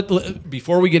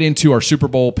before we get into our Super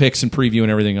Bowl picks and preview and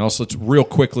everything else, let's real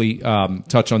quickly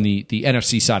touch on the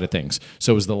NFC side of things.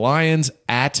 So it was the Lions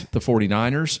at the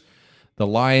 49ers. The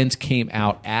Lions came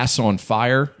out ass on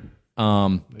fire.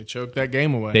 They choked that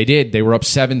game away. They did. They were up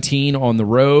 17 on the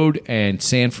road, and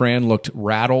San Fran looked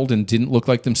rattled and didn't look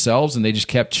like themselves, and they just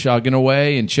kept chugging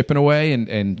away and chipping away,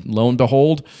 and lo and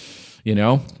behold,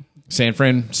 San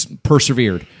Fran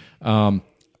persevered. I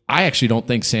actually don't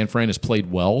think San Fran has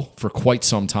played well for quite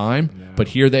some time, but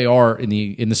here they are in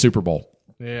the Super Bowl.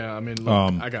 Yeah, I mean,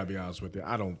 look, I gotta be honest with you.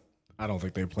 I don't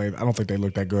think they played. I don't think they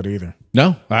looked that good either.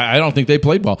 No, I don't think they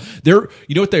played well. You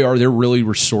know what they are? They're really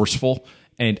resourceful,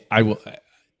 and I will.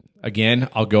 Again,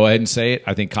 I'll go ahead and say it.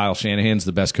 I think Kyle Shanahan's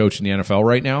the best coach in the NFL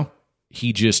right now.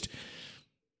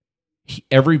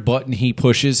 Every button he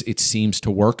pushes, it seems to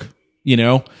work.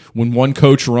 When one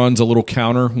coach runs a little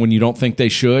counter when you don't think they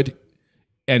should,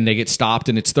 and they get stopped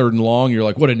and it's 3rd and long, you're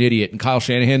like, what an idiot. And Kyle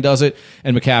Shanahan does it,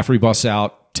 and McCaffrey busts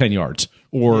out 10 yards.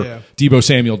 Or Deebo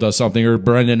Samuel does something, or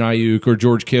Brendan Ayuk, or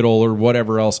George Kittle, or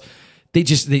whatever else.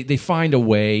 They find a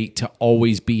way to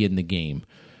always be in the game.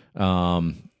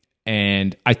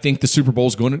 And I think the Super Bowl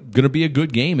is going to be a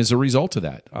good game as a result of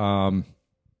that.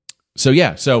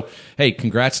 So hey,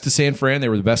 congrats to San Fran. They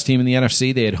were the best team in the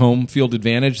NFC. They had home field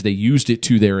advantage. They used it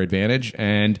to their advantage,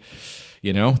 and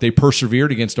they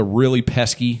persevered against a really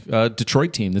pesky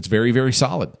Detroit team that's very, very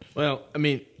solid. Well, I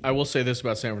mean, I will say this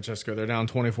about San Francisco. They're down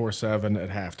 24-7 at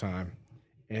halftime,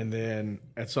 and then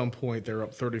at some point they're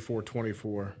up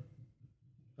 34-24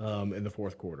 in the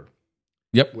fourth quarter.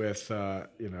 Yep. With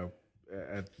at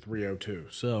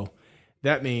 3:02. So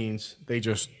that means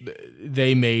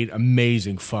they made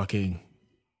amazing fucking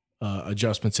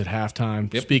adjustments at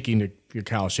halftime. Yep. Speaking to your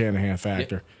Kyle Shanahan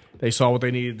factor, they saw what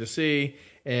they needed to see,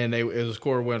 and the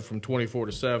score went from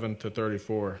 24-7 to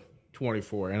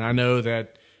 34-24. And I know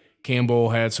that Campbell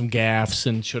had some gaffes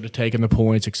and should have taken the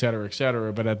points, et cetera, et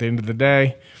cetera. But at the end of the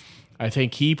day, I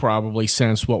think he probably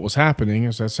sensed what was happening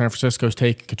is that San Francisco's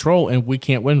taking control, and we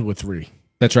can't win with 3.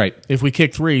 That's right. If we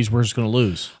kick threes, we're just going to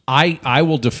lose. I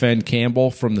will defend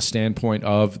Campbell from the standpoint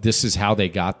of this is how they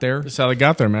got there. That's how they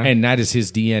got there, man. And that is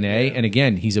his DNA. Yeah. And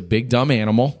again, he's a big, dumb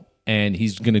animal, and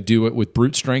he's going to do it with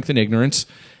brute strength and ignorance.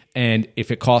 And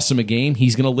if it costs him a game,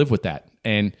 he's going to live with that.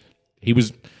 And he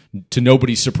was, to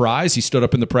nobody's surprise, he stood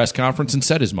up in the press conference and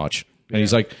said as much. And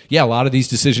he's like, yeah, a lot of these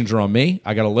decisions are on me.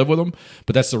 I got to live with them.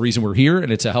 But that's the reason we're here,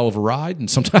 and it's a hell of a ride.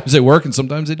 And sometimes they work, and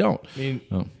sometimes they don't. I mean,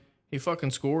 he fucking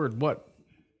scored,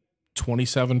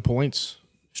 27 points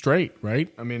straight,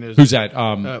 right? I mean, who's that?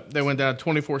 They went down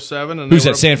 24-7. Who's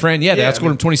that? San Fran? Yeah, that's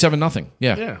scored him 27-0.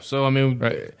 Yeah. Yeah. So I mean,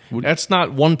 that's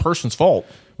not one person's fault.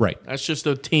 Right. That's just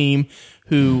a team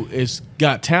who is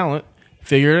got talent,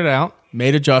 figured it out,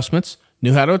 made adjustments,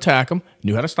 knew how to attack them,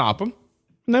 knew how to stop them,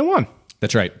 and they won.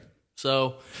 That's right.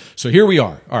 So here we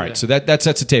are. All right. So that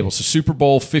sets the table. So Super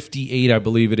Bowl 58, I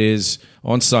believe it is,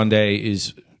 on Sunday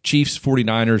is Chiefs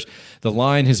 49ers. The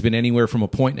line has been anywhere from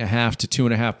 1.5 to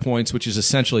 2.5 points, which is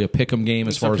essentially a pick'em game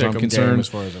as far as I'm concerned.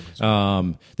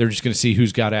 They're just going to see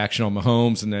who's got action on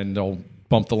Mahomes, and then they'll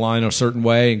bump the line a certain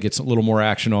way and get a little more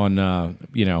action on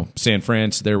San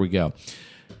Fran. So there we go.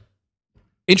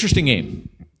 Interesting game.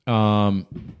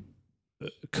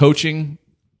 Coaching,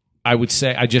 I would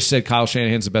say, I just said Kyle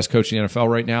Shanahan's the best coach in the NFL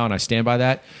right now, and I stand by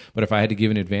that. But if I had to give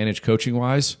an advantage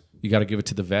coaching-wise, you got to give it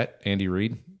to the vet, Andy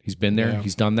Reid. He's been there. Yeah.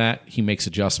 He's done that. He makes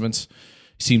adjustments.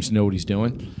 He seems to know what he's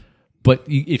doing. But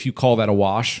if you call that a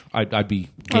wash, I'd be game.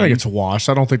 I think it's a wash.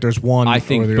 I don't think there's one. I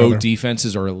think both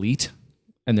defenses are elite,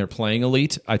 and they're playing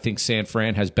elite. I think San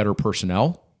Fran has better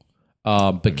personnel,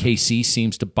 but KC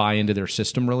seems to buy into their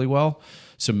system really well.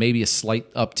 So maybe a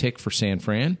slight uptick for San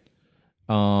Fran.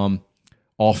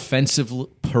 Offensive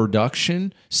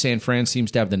production, San Fran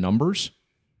seems to have the numbers.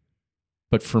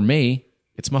 But for me,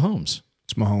 it's Mahomes.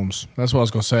 It's Mahomes. That's what I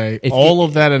was going to say. All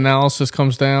of that analysis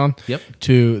comes down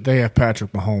to they have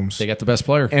Patrick Mahomes. They got the best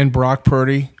player. And Brock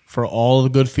Purdy, for all the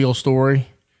good feel story,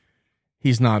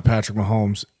 he's not Patrick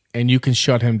Mahomes. And you can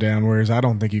shut him down, whereas I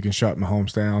don't think you can shut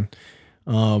Mahomes down.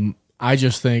 I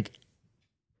just think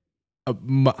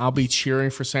I'll be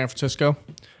cheering for San Francisco.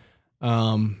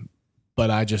 But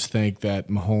I just think that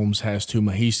Mahomes has too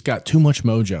much. He's got too much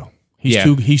mojo.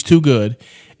 He's too good,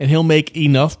 and he'll make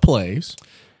enough plays.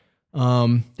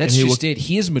 That's just it.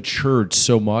 He has matured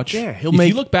so much. Yeah, if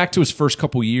you look back to his first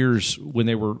couple years when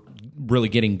they were really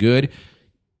getting good,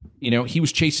 he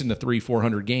was chasing the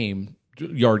 300-400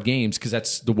 yard games because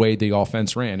that's the way the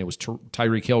offense ran. It was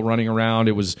Tyreek Hill running around.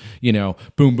 It was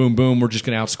boom, boom, boom. We're just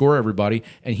going to outscore everybody.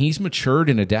 And he's matured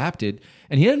and adapted.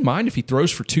 And he doesn't mind if he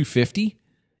throws for 250,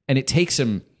 and it takes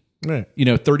him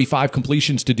 35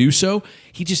 completions to do so.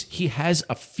 He has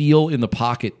a feel in the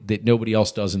pocket that nobody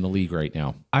else does in the league right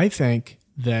now. I think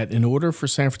that in order for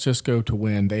San Francisco to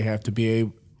win, they have to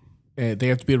be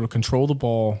able to control the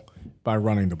ball by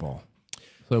running the ball.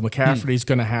 So McCaffrey's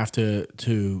going to have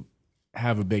to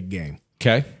have a big game.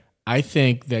 Okay. I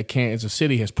think that Kansas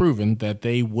City has proven that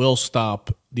they will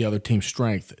stop the other team's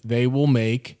strength. They will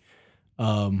make,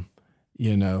 San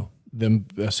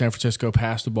Francisco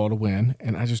pass the ball to win,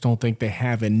 and I just don't think they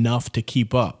have enough to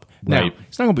keep up. Now, Right.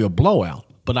 it's not going to be a blowout,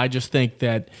 but I just think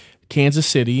that Kansas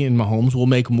City and Mahomes will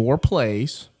make more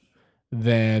plays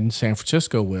than San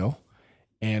Francisco will,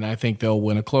 and I think they'll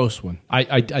win a close one.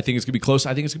 I think it's going to be close.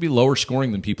 I think it's going to be lower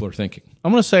scoring than people are thinking.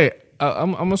 I'm going to say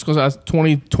I'm going to go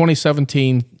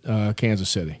 2017 Kansas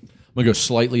City. I'm going to go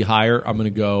slightly higher. I'm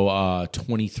going to go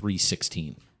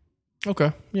 23-16.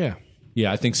 Okay, yeah.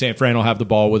 Yeah, I think San Fran will have the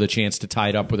ball with a chance to tie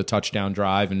it up with a touchdown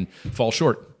drive and fall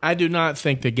short. I do not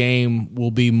think the game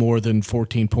will be more than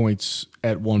 14 points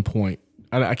at one point.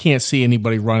 I can't see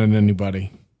anybody running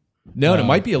anybody. No, and it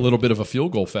might be a little bit of a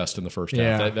field goal fest in the first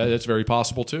Yeah. half. That's very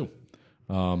possible too.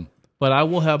 But I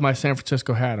will have my San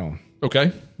Francisco hat on.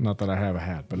 Okay. Not that I have a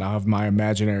hat, but I'll have my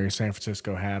imaginary San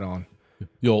Francisco hat on.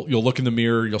 You'll look in the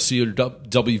mirror, you'll see your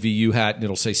WVU hat, and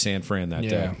it'll say San Fran that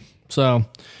day. So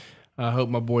I hope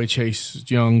my boy Chase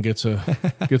Young gets a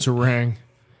ring.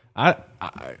 I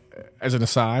as an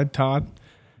aside, Todd,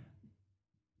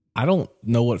 I don't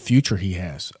know what future he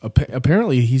has.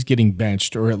 Apparently, he's getting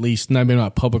benched, or at least maybe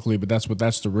not publicly, but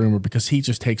that's the rumor, because he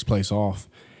just takes place off,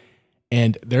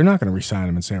 and they're not going to re-sign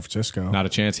him in San Francisco. Not a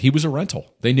chance. He was a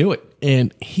rental. They knew it.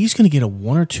 And he's going to get a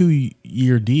 1 or 2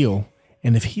 year deal,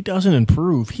 and if he doesn't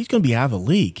improve, he's going to be out of the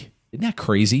league. Isn't that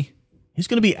crazy? He's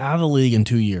going to be out of the league in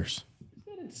 2 years.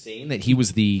 Insane that he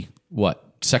was the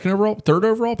third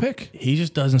overall pick? He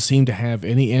just doesn't seem to have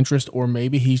any interest, or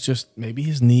maybe maybe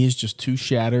his knee is just too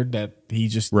shattered that he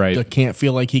just can't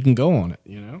feel like he can go on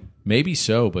it, Maybe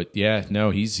so, but yeah, no,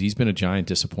 he's been a giant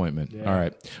disappointment. Yeah. All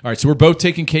right. So we're both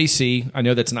taking KC. I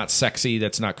know that's not sexy,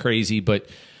 that's not crazy, but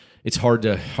it's hard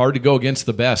to go against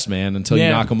the best, man, until you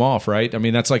knock them off, right? I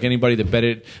mean, that's like anybody that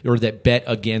bet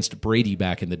against Brady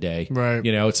back in the day, right?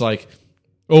 It's like,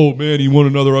 oh man, he won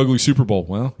another ugly Super Bowl.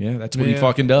 Well, yeah, that's what he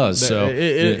fucking does. So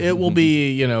it will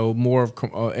be, more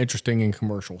of interesting in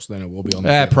commercials than it will be on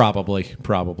the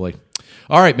probably.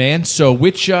 All right, man. So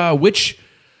which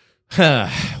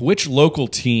local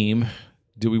team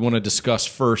do we want to discuss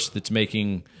first that's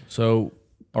making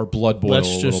our blood boil a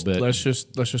little bit? Let's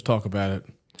just talk about it.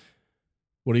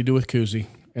 What do you do with Kuzi,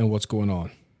 and what's going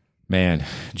on? Man,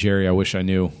 Jerry, I wish I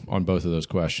knew on both of those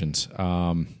questions.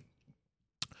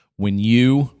 When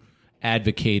you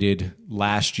advocated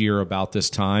last year about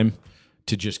this time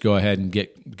to just go ahead and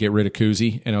get rid of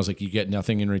Kuzi, and I was like, you get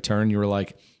nothing in return, you were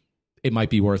like, it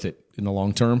might be worth it in the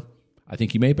long term. I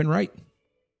think you may have been right.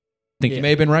 You may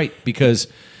have been right, because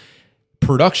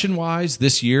production-wise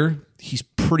this year, he's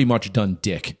pretty much done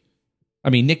dick.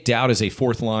 I mean, Nick Dowd is a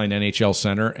fourth-line NHL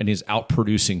center and is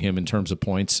outproducing him in terms of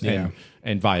points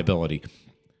and viability.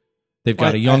 They've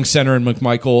got a young center in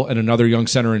McMichael and another young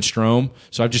center in Strome.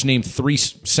 So I've just named 3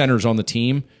 centers on the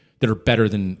team that are better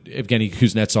than Evgeny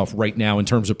Kuznetsov right now in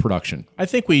terms of production. I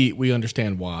think we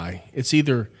understand why. It's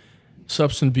either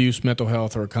substance abuse, mental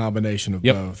health, or a combination of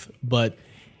both. But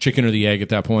chicken or the egg at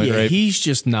that point, right? He's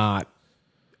just not.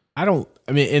 And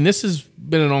this has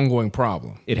been an ongoing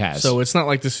problem. It has. So it's not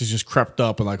like this has just crept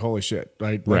up and like, holy shit,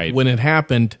 right? Right. When it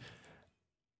happened,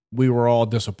 we were all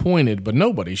disappointed, but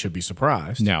nobody should be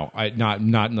surprised. No, not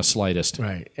in the slightest.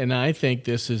 Right. And I think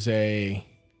this is a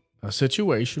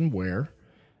situation where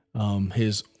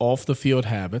his off-the-field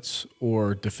habits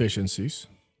or deficiencies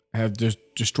have just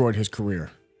destroyed his career.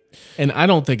 And I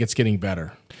don't think it's getting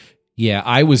better. Yeah,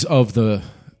 I was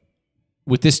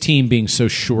with this team being so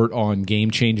short on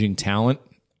game-changing talent,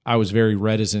 I was very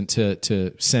reticent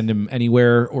to send him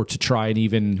anywhere or to try and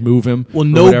even move him. Well,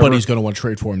 nobody's going to want to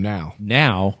trade for him now.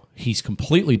 Now, he's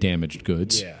completely damaged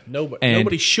goods. Yeah,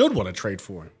 nobody should want to trade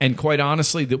for him. And quite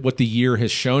honestly, what the year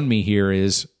has shown me here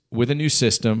is with a new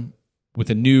system, with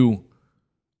a new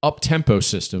up-tempo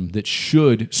system that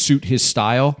should suit his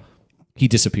style, he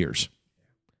disappears.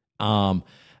 And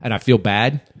I feel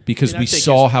bad because we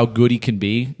saw how good he can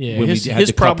be when we had the cup run.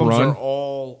 His problems are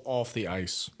all off the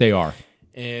ice. They are.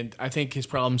 And I think his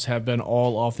problems have been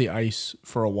all off the ice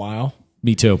for a while.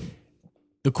 Me too.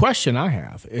 The question I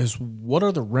have is, what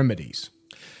are the remedies?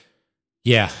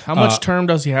 Yeah. How much term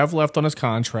does he have left on his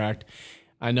contract?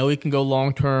 I know he can go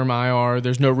long-term IR.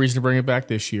 There's no reason to bring it back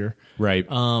this year. Right.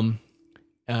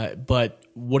 But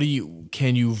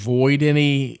can you void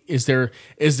any? Is there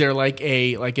like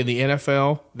in the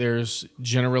NFL, there's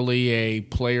generally a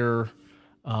player,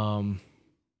 I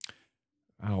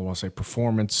don't want to say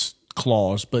performance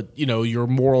clause, but your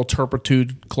moral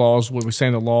turpitude clause, what we say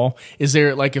in the law, is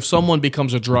there, like, if someone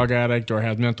becomes a drug addict or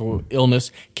has mental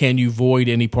illness, can you void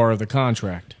any part of the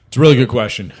contract? It's a really good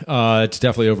question. It's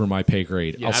definitely over my pay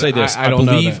grade. I'll say this: I don't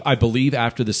know that. I believe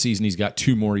after the season he's got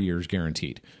 2 more years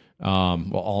guaranteed.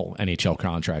 All NHL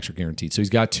contracts are guaranteed, so he's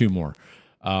got 2 more.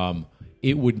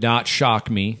 It would not shock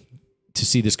me to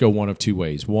see this go one of 2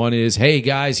 ways. One is, hey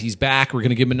guys, he's back. We're going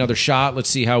to give him another shot. Let's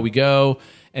see how we go.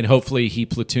 And hopefully he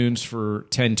platoons for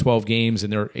 10, 12 games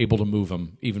and they're able to move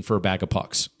him even for a bag of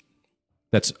pucks.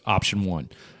 That's option 1.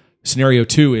 Scenario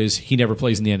 2 is he never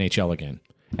plays in the NHL again.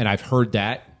 And I've heard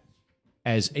that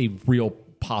as a real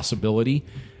possibility.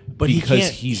 But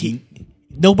because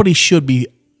nobody should be,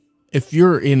 if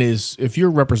you're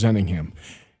representing him,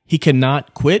 he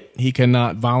cannot quit. He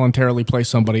cannot voluntarily play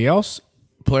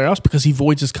player else because he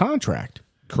voids his contract.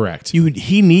 Correct.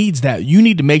 He needs that. You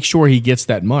need to make sure he gets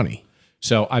that money.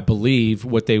 So I believe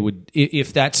what they would,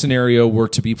 if that scenario were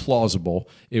to be plausible,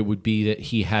 it would be that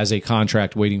he has a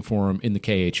contract waiting for him in the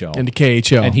KHL.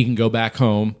 And he can go back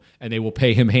home, and they will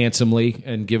pay him handsomely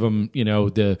and give him,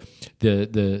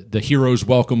 the hero's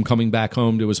welcome coming back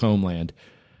home to his homeland.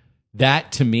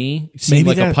 That, to me, seemed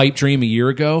like a pipe dream a year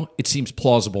ago. It seems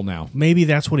plausible now. Maybe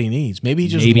that's what he needs. Maybe he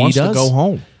just wants to go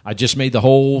home. I just made the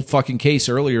whole fucking case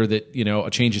earlier that, a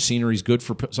change of scenery is good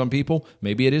for some people.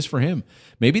 Maybe it is for him.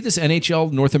 Maybe this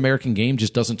NHL North American game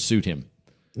just doesn't suit him.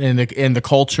 And the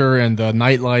culture and the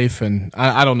nightlife, and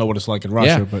I don't know what it's like in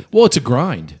Russia. But well, it's a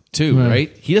grind, too,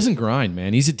 right? He doesn't grind,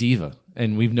 man. He's a diva,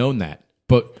 and we've known that.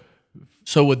 But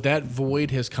so would that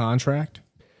void his contract?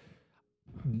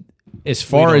 As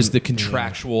far as the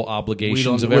contractual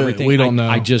obligations of everything, we don't know.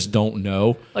 I just don't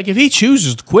know. Like, if he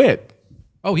chooses to quit,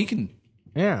 he can.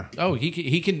 Yeah. Oh,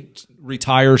 he can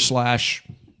retire / say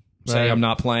I'm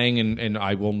not playing, and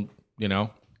I will.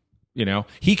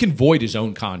 He can void his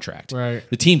own contract. Right.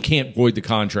 The team can't void the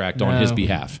contract on his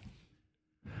behalf.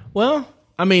 Well,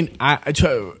 I mean,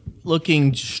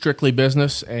 looking strictly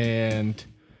business and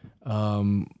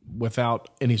without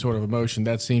any sort of emotion,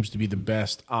 that seems to be the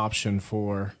best option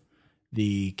for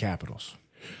the Capitals.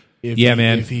 If he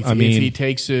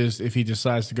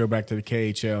decides to go back to the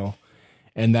KHL,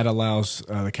 and that allows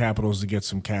the Capitals to get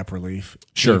some cap relief,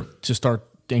 sure, to start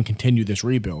and continue this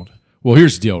rebuild. Well,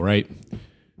 here's the deal, right?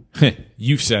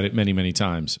 You've said it many, many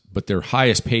times, but their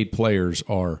highest paid players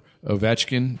are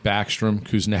Ovechkin, Backstrom,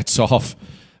 Kuznetsov,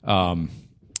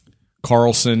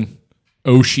 Carlson,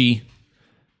 Oshie.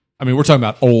 I mean, we're talking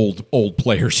about old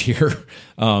players here,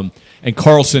 and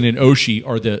Carlson and Oshie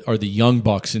are the young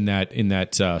bucks in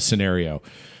that scenario.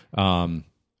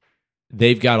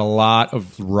 They've got a lot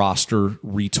of roster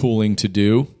retooling to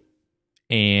do,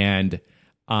 and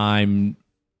I'm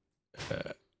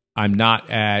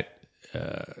not at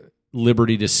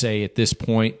liberty to say at this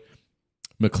point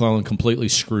McClellan completely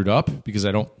screwed up, because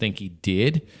I don't think he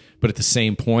did. But at the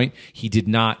same point, he did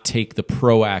not take the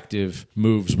proactive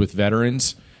moves with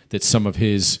veterans that some of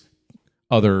the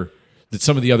other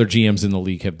GMs in the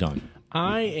league have done.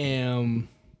 I am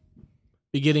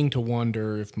beginning to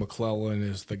wonder if McClellan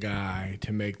is the guy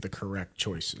to make the correct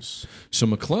choices. So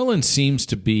McClellan seems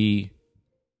to be,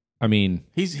 I mean,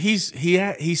 he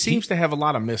seems to have a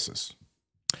lot of misses.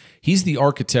 He's the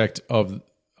architect of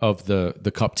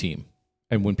the Cup team.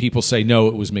 And when people say, no,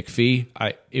 it was McPhee,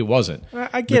 it wasn't.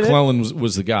 I get McClellan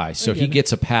was the guy. So he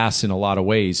gets a pass in a lot of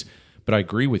ways, but I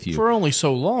agree with you. For only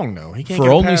so long, though. He can't for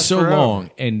get a only pass so forever.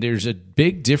 long. And there's a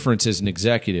big difference as an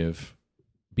executive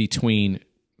between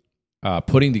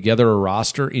putting together a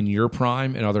roster in your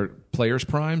prime and other players'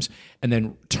 primes, and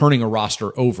then turning a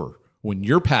roster over when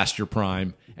you're past your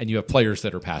prime and you have players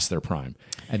that are past their prime.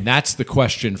 And that's the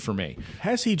question for me.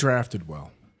 Has he drafted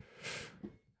well?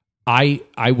 I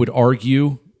would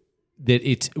argue that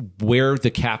it's where the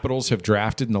Capitals have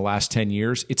drafted in the last 10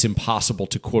 years, it's impossible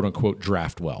to quote-unquote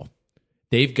draft well.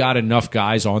 They've got enough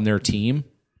guys on their team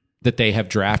that they have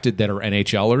drafted that are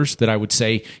NHLers that I would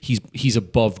say he's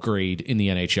above grade in the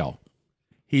NHL.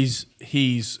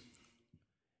 He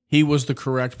was the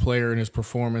correct player, and his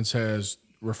performance has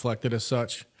reflected as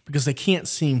such, because they can't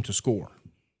seem to score.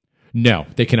 No,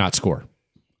 they cannot score.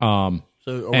 So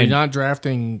are we not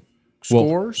drafting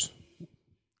scorers?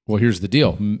 Well, here's the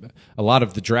deal. A lot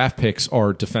of the draft picks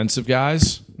are defensive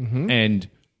guys and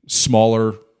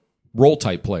smaller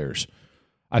role-type players.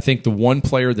 I think the one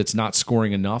player that's not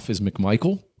scoring enough is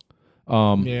McMichael.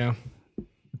 Yeah.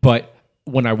 But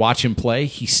when I watch him play,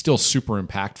 he's still super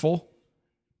impactful.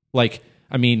 Like,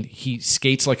 I mean, he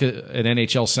skates like an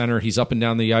NHL center. He's up and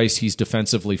down the ice. He's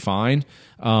defensively fine.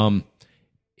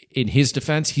 in his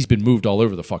defense, he's been moved all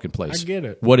over the fucking place. I get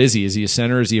it. What is he? Is he a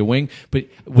center? Is he a wing? But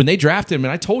when they drafted him,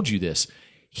 and I told you this,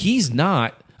 he's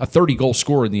not a 30-goal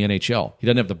scorer in the NHL. He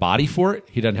doesn't have the body for it.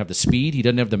 He doesn't have the speed. He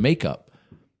doesn't have the makeup.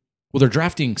 Well, they're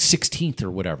drafting 16th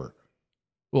or whatever.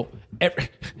 Well,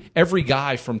 every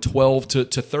guy from 12 to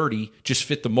 30 just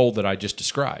fit the mold that I just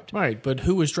described. Right, but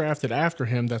who was drafted after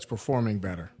him that's performing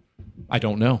better? I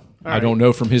don't know. I don't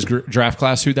know from his draft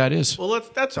class who that is. Well,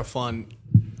 that's a fun.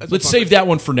 Let's save that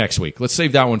one for next week. Let's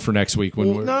save that one for next week.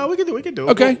 No, we can do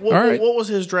it. Okay, all right. What was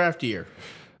his draft year?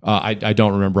 I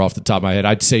don't remember off the top of my head.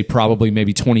 I'd say probably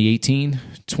maybe 2018,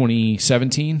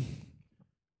 2017.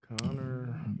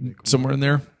 Connor. Somewhere in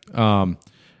there.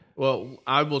 Well,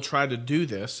 I will try to do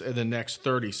this in the next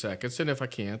 30 seconds, and if I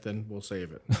can't, then we'll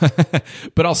save it.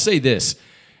 But I'll say this.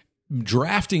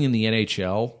 Drafting in the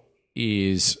NHL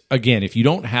is, again, if you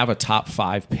don't have a top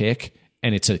 5 pick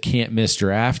and it's a can't-miss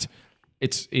draft,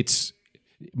 it's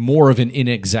more of an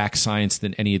inexact science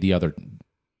than any of the other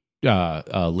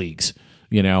leagues.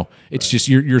 You know, it's just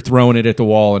you're throwing it at the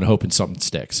wall and hoping something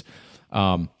sticks.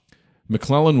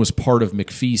 McClellan was part of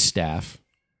McPhee's staff,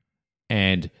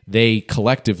 and they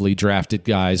collectively drafted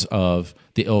guys of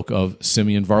the ilk of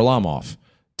Semyon Varlamov,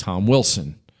 Tom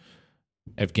Wilson,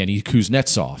 Evgeny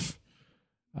Kuznetsov,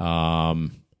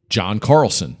 John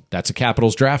Carlson. That's a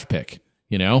Capitals draft pick.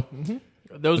 You know,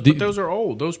 those are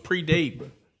old. Those predate.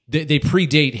 They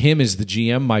predate him as the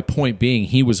GM. My point being,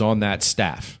 he was on that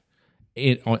staff.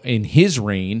 In his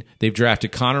reign, they've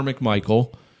drafted Connor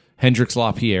McMichael, Hendrix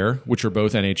Lapierre, which are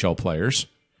both NHL players,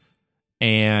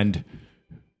 and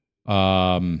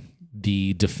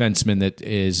the defenseman that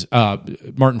is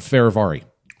Martin Feravari.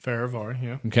 Feravari,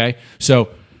 yeah. Okay, so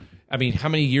I mean, how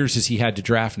many years has he had to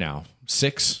draft now?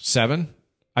 6, 7?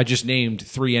 I just named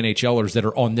 3 NHLers that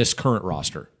are on this current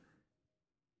roster.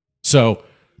 So,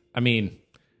 I mean,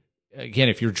 again,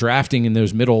 if you're drafting in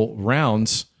those middle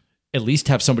rounds, at least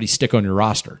have somebody stick on your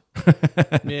roster.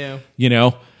 Yeah. You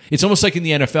know, it's almost like in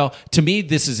the NFL. To me,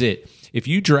 this is it. If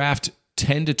you draft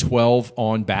 10 to 12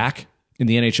 on back in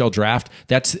the NHL draft,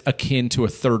 that's akin to a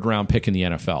third-round pick in the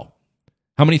NFL.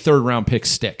 How many third-round picks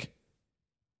stick?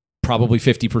 Probably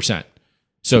 50%.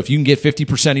 So if you can get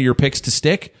 50% of your picks to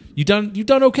stick, you've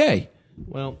done okay.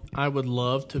 Well, I would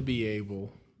love to be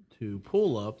able to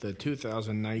pull up the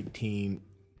 2019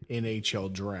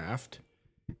 NHL draft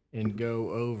and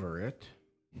go over it.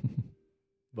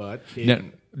 But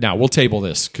now we'll table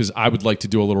this because I would like to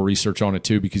do a little research on it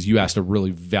too, because you asked a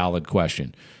really valid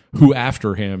question. Who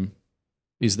after him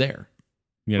is there?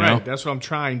 You know, right, that's what I'm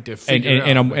trying to figure out.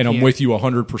 And I'm with you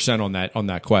 100% on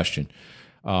that question.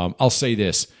 I'll say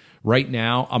this right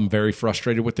now. I'm very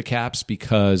frustrated with the Caps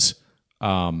because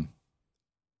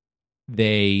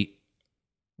they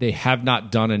have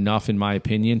not done enough, in my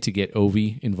opinion, to get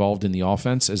Ovi involved in the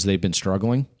offense as they've been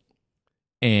struggling.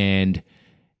 And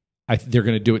they're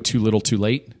going to do it too little too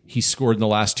late. He scored in the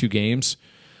last 2 games.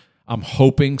 I'm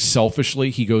hoping selfishly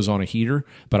he goes on a heater.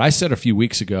 But I said a few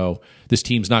weeks ago, this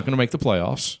team's not going to make the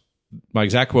playoffs. My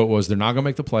exact quote was, they're not going to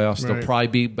make the playoffs. Right. They'll probably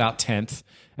be about 10th,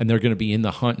 and they're going to be in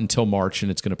the hunt until March,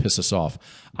 and it's going to piss us off.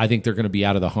 I think they're going to be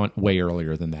out of the hunt way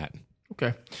earlier than that.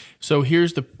 Okay. So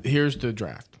here's the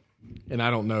draft. And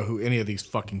I don't know who any of these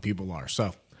fucking people are.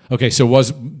 So Okay, so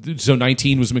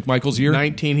 19 was McMichael's year?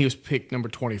 19, he was picked number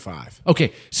 25.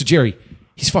 Okay, so Jerry,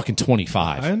 he's fucking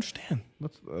 25. I understand.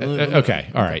 Okay,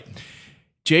 all right.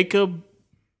 Jacob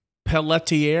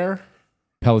Pelletier.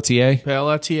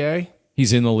 Pelletier?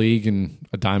 He's in the league and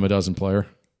a dime a dozen player.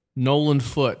 Nolan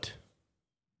Foote.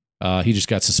 He just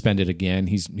got suspended again.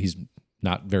 He's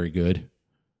not very good.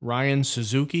 Ryan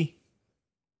Suzuki.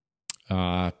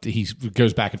 He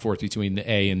goes back and forth between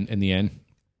the A and the N.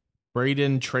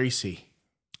 Braden Tracy.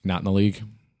 Not in the league.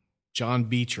 John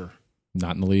Beecher.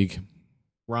 Not in the league.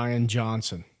 Ryan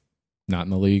Johnson. Not in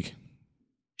the league.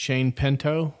 Shane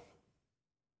Pinto.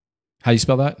 How do you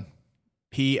spell that?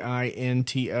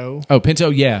 Pinto. Oh, Pinto.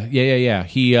 Yeah.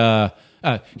 He's a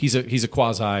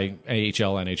quasi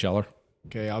AHL NHLer.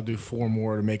 Okay, I'll do 4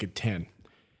 more to make it 10.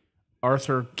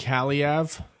 Arthur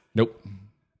Kaliev. Nope.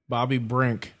 Bobby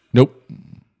Brink. Nope.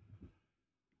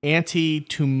 Antti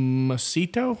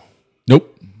Tuomasito.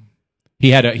 Nope. He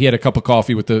had a cup of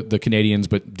coffee with the Canadians,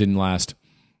 but didn't last.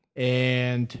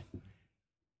 And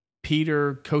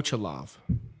Peter Kochalov.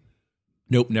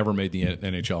 Nope, never made the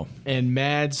NHL. And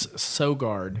Mads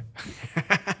Sogard.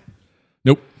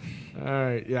 Nope. All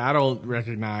right, yeah, I don't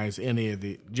recognize any of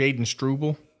the Jaden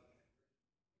Struble.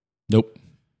 Nope.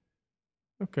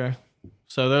 Okay,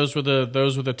 so those were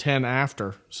the 10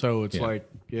 after. So it's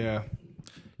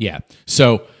yeah.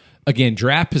 So again,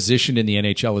 draft position in the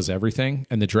NHL is everything,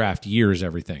 and the draft year is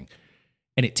everything.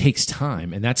 and it takes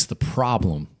time, and that's the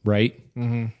problem, right?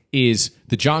 Is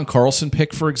the John Carlson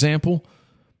pick, for example.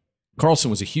 Carlson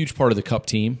was a huge part of the Cup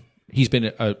team. He's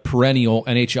been a perennial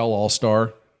NHL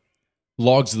All-Star,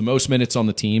 logs the most minutes on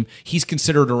the team. He's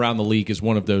considered around the league as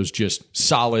one of those just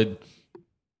solid,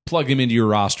 plug him into your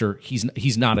roster.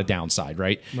 He's not a downside,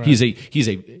 right? He's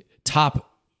a top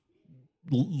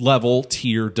level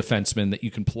tier defenseman that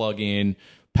you can plug in,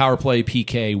 power play,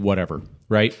 PK, whatever,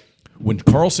 right? When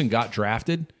Carlson got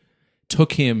drafted,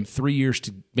 took him 3 years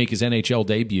to make his NHL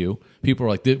debut. People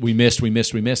were like, we missed.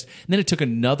 And then it took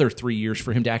another 3 years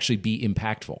for him to actually be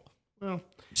impactful. Well,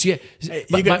 so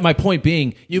yeah, my point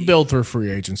being, you build through free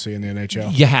agency in the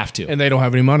NHL. You have to. And they don't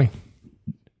have any money.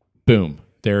 Boom.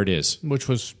 There it is. Which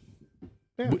was...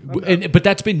 But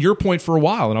that's been your point for a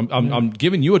while, and I'm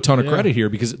giving you a ton of credit here,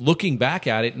 because looking back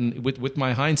at it and with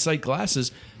my hindsight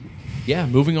glasses,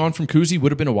 moving on from Kuzi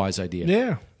would have been a wise idea.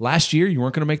 Yeah. Last year, you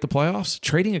weren't going to make the playoffs.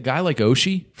 Trading a guy like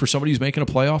Oshie for somebody who's making a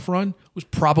playoff run was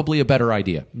probably a better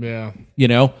idea. Yeah. You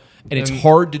know? And it's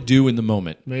hard to do in the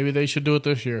moment. Maybe they should do it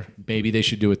this year.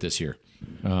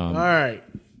 All right.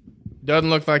 Doesn't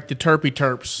look like the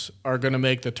Terps are going to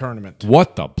make the tournament.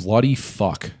 What the bloody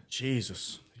fuck?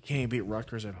 Jesus. You can't beat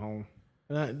Rutgers at home.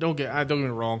 Don't get me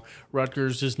wrong.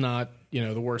 Rutgers is not,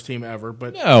 the worst team ever,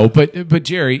 but no. But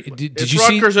Jerry, did you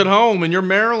see Rutgers at home and you're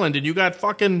Maryland and you got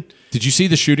fucking? Did you see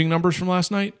the shooting numbers from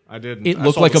last night? I didn't. It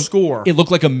looked like a score. It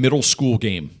looked like a middle school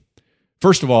game.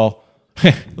 First of all,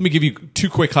 let me give you two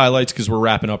quick highlights because we're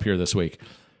wrapping up here this week.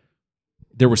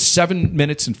 There was 7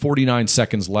 minutes and 49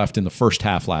 seconds left in the first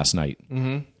half last night,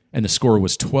 and the score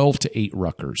was 12-8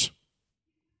 Rutgers.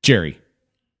 Jerry,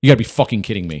 you got to be fucking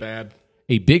kidding me. Bad.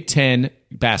 A Big Ten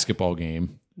basketball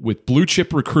game with blue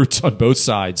chip recruits on both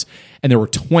sides, and there were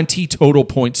 20 total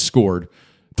points scored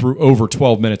through over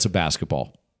 12 minutes of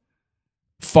basketball.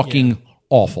 Fucking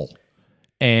awful.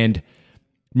 And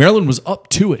Maryland was up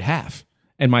 2 at half.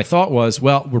 And my thought was,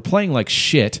 well, we're playing like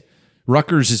shit.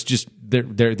 Rutgers is just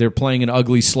they're playing an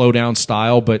ugly slow down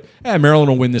style, but Maryland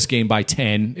will win this game by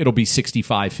 10. It'll be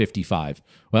 65-55.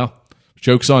 Well,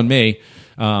 joke's on me.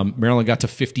 Maryland got to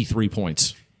 53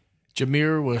 points.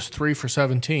 Jameer was 3 for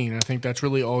 17. I think that's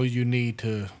really all you need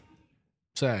to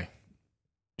say.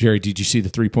 Jerry, did you see the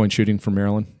 3-point shooting from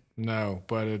Maryland? No,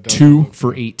 but it 2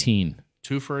 for 18.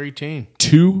 2 for 18.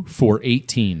 2 for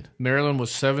 18. Maryland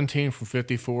was 17 from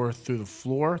 54 through the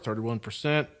floor,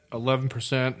 31%,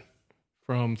 11%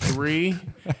 from 3,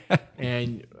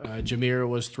 and Jameer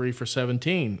was 3 for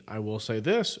 17. I will say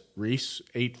this, Reese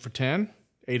 8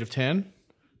 of 10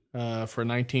 for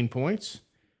 19 points.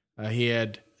 He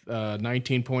had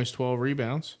 19 points, 12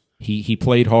 rebounds. He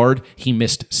played hard. He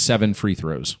missed 7 free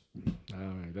throws.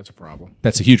 That's a problem.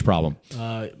 That's a huge problem.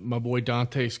 My boy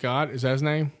Dante Scott, is that his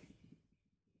name?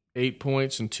 8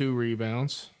 points and 2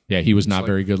 rebounds. Yeah, he was not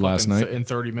very good last night. In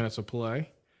 30 minutes of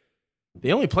play.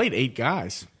 They only played 8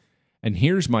 guys. And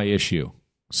here's my issue.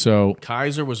 So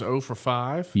Kaiser was 0 for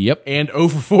 5. Yep. And 0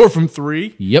 for 4 from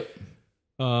 3. Yep.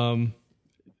 Long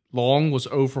was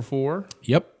 0 for 4.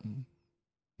 Yep.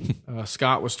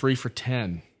 Scott was 3 for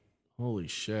 10. Holy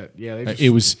shit. Yeah, it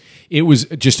was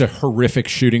just a horrific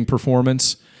shooting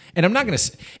performance. And I'm not going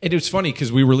to – it was funny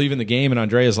because we were leaving the game and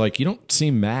Andrea's like, you don't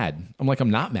seem mad. I'm like, I'm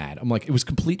not mad. I'm like, it was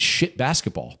complete shit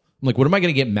basketball. I'm like, what am I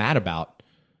going to get mad about?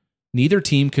 Neither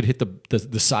team could hit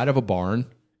the side of a barn.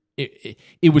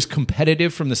 It was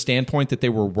competitive from the standpoint that they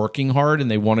were working hard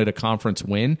and they wanted a conference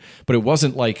win, but it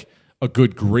wasn't like a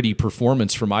good gritty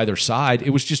performance from either side.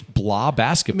 It was just blah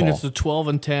basketball. I mean, it's the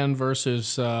 12-10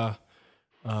 versus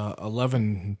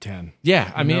 11-10.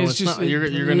 Yeah, I mean, it's just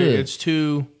it's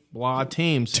two blah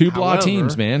teams. Two blah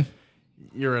teams, man.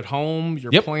 You're at home.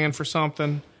 You're playing for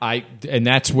something. And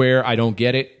that's where I don't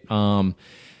get it.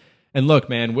 And look,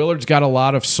 man, Willard's got a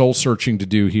lot of soul searching to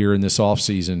do here in this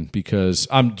offseason because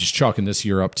I'm just chalking this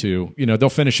year up to, they'll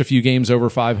finish a few games over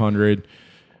 500,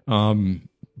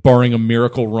 barring a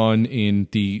miracle run in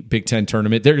the Big Ten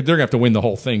tournament. They're going to have to win the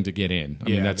whole thing to get in. I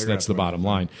mean, that's the bottom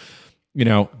line.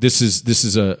 This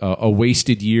is a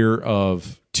wasted year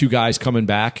of two guys coming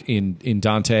back in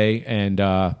Dante and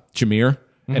Jameer,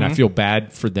 and I feel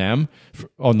bad for them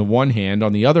on the one hand.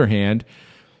 On the other hand,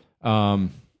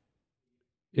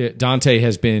 Dante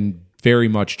has been very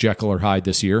much Jekyll or Hyde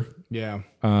this year. Yeah.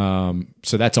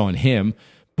 So that's on him.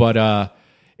 But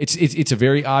it's a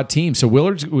very odd team. So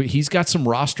Willard's he's got some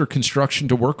roster construction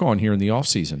to work on here in the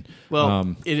offseason.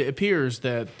 Well, it appears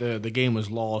that the game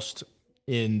was lost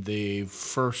in the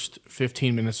first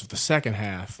 15 minutes of the second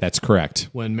half. That's correct.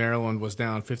 When Maryland was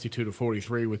down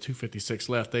 52-43 with 2:56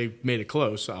 left, they made it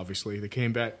close. Obviously, they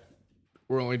came back.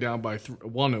 We're only down by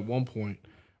 1 at one point,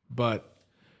 but.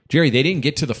 Jerry, they didn't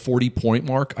get to the 40-point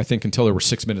mark, I think, until there were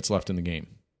 6 minutes left in the game.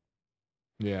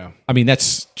 Yeah. I mean,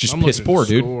 that's just I'm piss looking at poor, the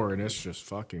dude. score, and it's just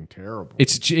fucking terrible.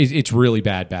 It's really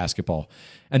bad basketball.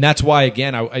 And that's why,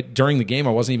 again, I during the game,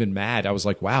 I wasn't even mad. I was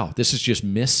like, wow, this is just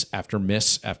miss after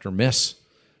miss after miss.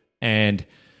 And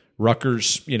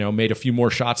Rutgers, made a few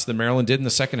more shots than Maryland did in the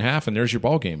second half, and there's your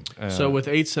ball game. So with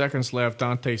 8 seconds left,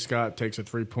 Dante Scott takes a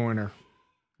three-pointer.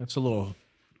 That's a little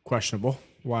questionable.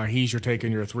 Why he's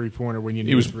taking your three-pointer when you need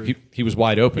he was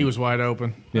wide open. He was wide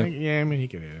open. Yeah. I mean, he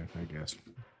could hit it, I guess.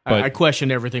 But- I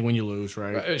question everything when you lose,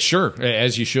 right? Sure,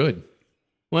 as you should.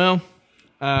 Well,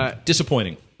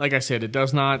 Disappointing. like I said, it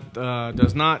does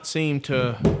not seem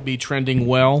to be trending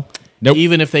well. Nope.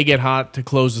 Even if they get hot to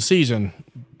close the season,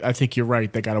 I think you're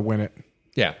right. They got to win it.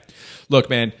 Yeah. Look,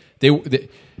 man,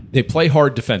 they play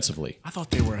hard defensively. I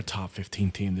thought they were a top 15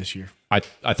 team this year. I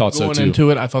thought so Going too. into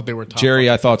it, I thought they were top. Jerry,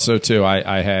 I thought so too.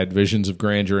 I had visions of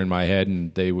grandeur in my head,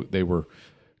 and they were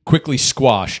quickly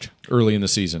squashed early in the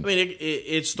season. I mean,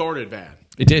 it started bad.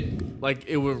 It did. Like,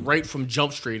 it was right from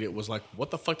Jump Street. It was like, what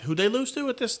the fuck? Who'd they lose to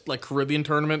at this Caribbean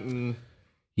tournament? And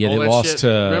Yeah, all they that lost shit? to.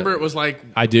 Remember, it was like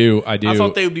I do. I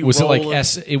thought they would be Was it like rolling.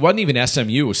 It wasn't even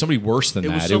SMU. It was somebody worse than it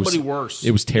that. was somebody worse.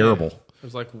 It was terrible. Yeah. It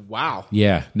was like, wow.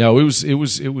 Yeah. No, it's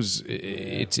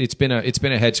been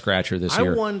a head scratcher this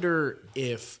year. I wonder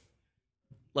if,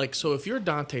 if you're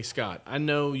Dante Scott, I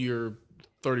know you're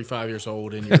 35 years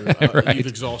old and Right. you've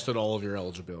exhausted all of your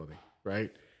eligibility,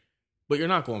 right? But you're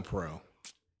not going pro.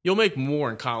 You'll make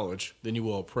more in college than you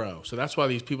will pro. So that's why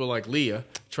these people like Leah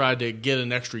tried to get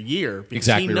an extra year because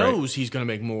Exactly he right. knows he's going to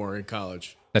make more in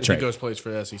college. That's if right. He goes plays for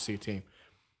the SEC team.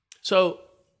 So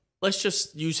let's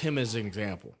just use him as an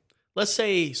example. Let's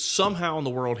say somehow in the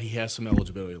world he has some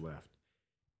eligibility left.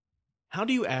 How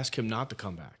do you ask him not to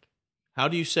come back? How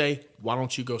do you say, why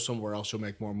don't you go somewhere else? You'll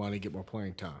make more money, get more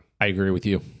playing time. I agree with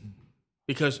you.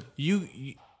 Because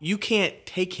you can't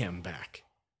take him back,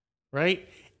 right?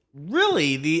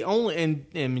 Really, the only and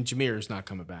Jameer is not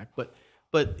coming back, but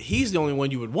he's the only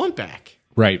one you would want back,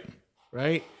 Right.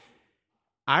 right?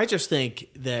 I just think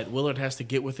that Willard has to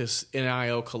get with this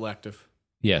NIL collective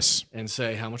Yes. and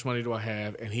say, how much money do I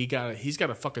have? And he's got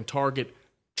to fucking target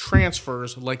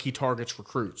transfers like he targets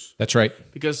recruits. That's right.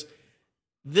 Because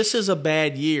this is a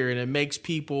bad year, and it makes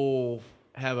people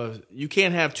you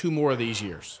can't have two more of these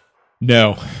years.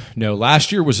 No.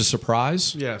 Last year was a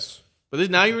surprise. Yes. But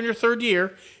now you're in your third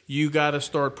year, you got to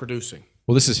start producing.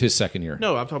 Well, this is his second year.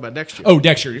 No, I'm talking about next year. Oh,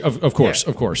 next year. Of course. Yeah.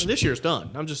 Of course. This year's done.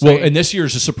 I'm just saying. Well, and this year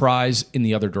is a surprise in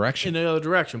the other direction. in the other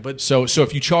direction. But So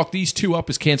if you chalk these two up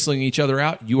as canceling each other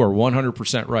out, you are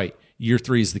 100% right. Year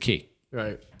 3 is the key.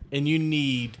 right. And you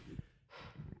need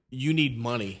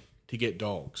money to get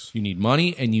dogs. You need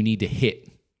money and you need to hit.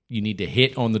 You need to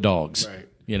hit on the dogs. Right.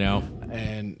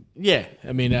 And yeah,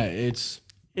 I mean it's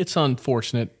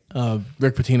unfortunate.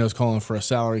 Rick Pitino's calling for a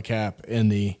salary cap in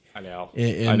the. I know.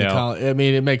 I know. I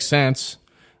mean, it makes sense,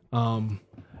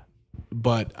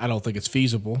 but I don't think it's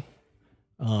feasible.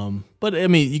 But I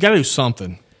mean, you got to do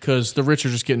something because the rich are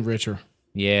just getting richer.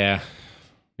 Yeah,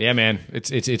 man.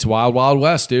 It's wild, wild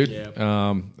west, dude.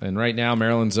 Yeah. And right now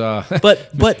Maryland's.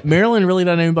 But Maryland really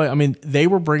doesn't anybody. I mean, they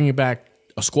were bringing back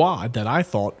a squad that I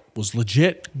thought was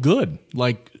legit good,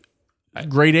 like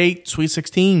grade 8, Sweet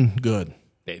 16 good.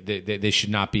 They should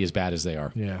not be as bad as they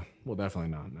are. Yeah, well,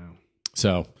 definitely not now.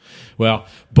 So, well,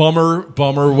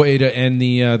 bummer way to end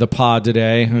the pod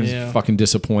today. I was Yeah. fucking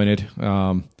disappointed.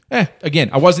 Again,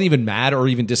 I wasn't even mad or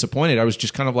even disappointed. I was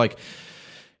just kind of like,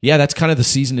 yeah, that's kind of the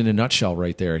season in a nutshell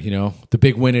right there. The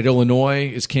big win at Illinois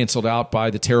is canceled out by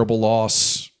the terrible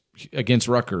loss against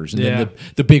Rutgers. And then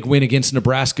the big win against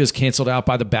Nebraska is canceled out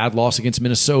by the bad loss against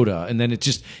Minnesota. And then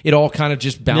it all kind of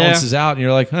just balances out. And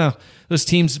you're like, this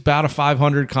team's about a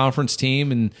 500 conference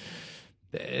team and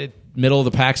middle of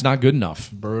the pack's not good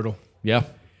enough. Brutal. Yeah.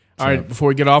 All right, before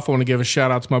we get off, I want to give a shout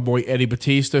out to my boy Eddie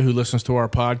Batista, who listens to our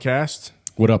podcast.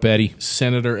 What up, Eddie?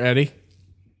 Senator Eddie.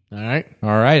 All right. All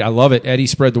right. I love it. Eddie,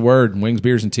 spread the word. Wings,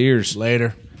 beers, and tears.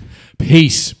 Later.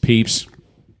 Peace, peeps.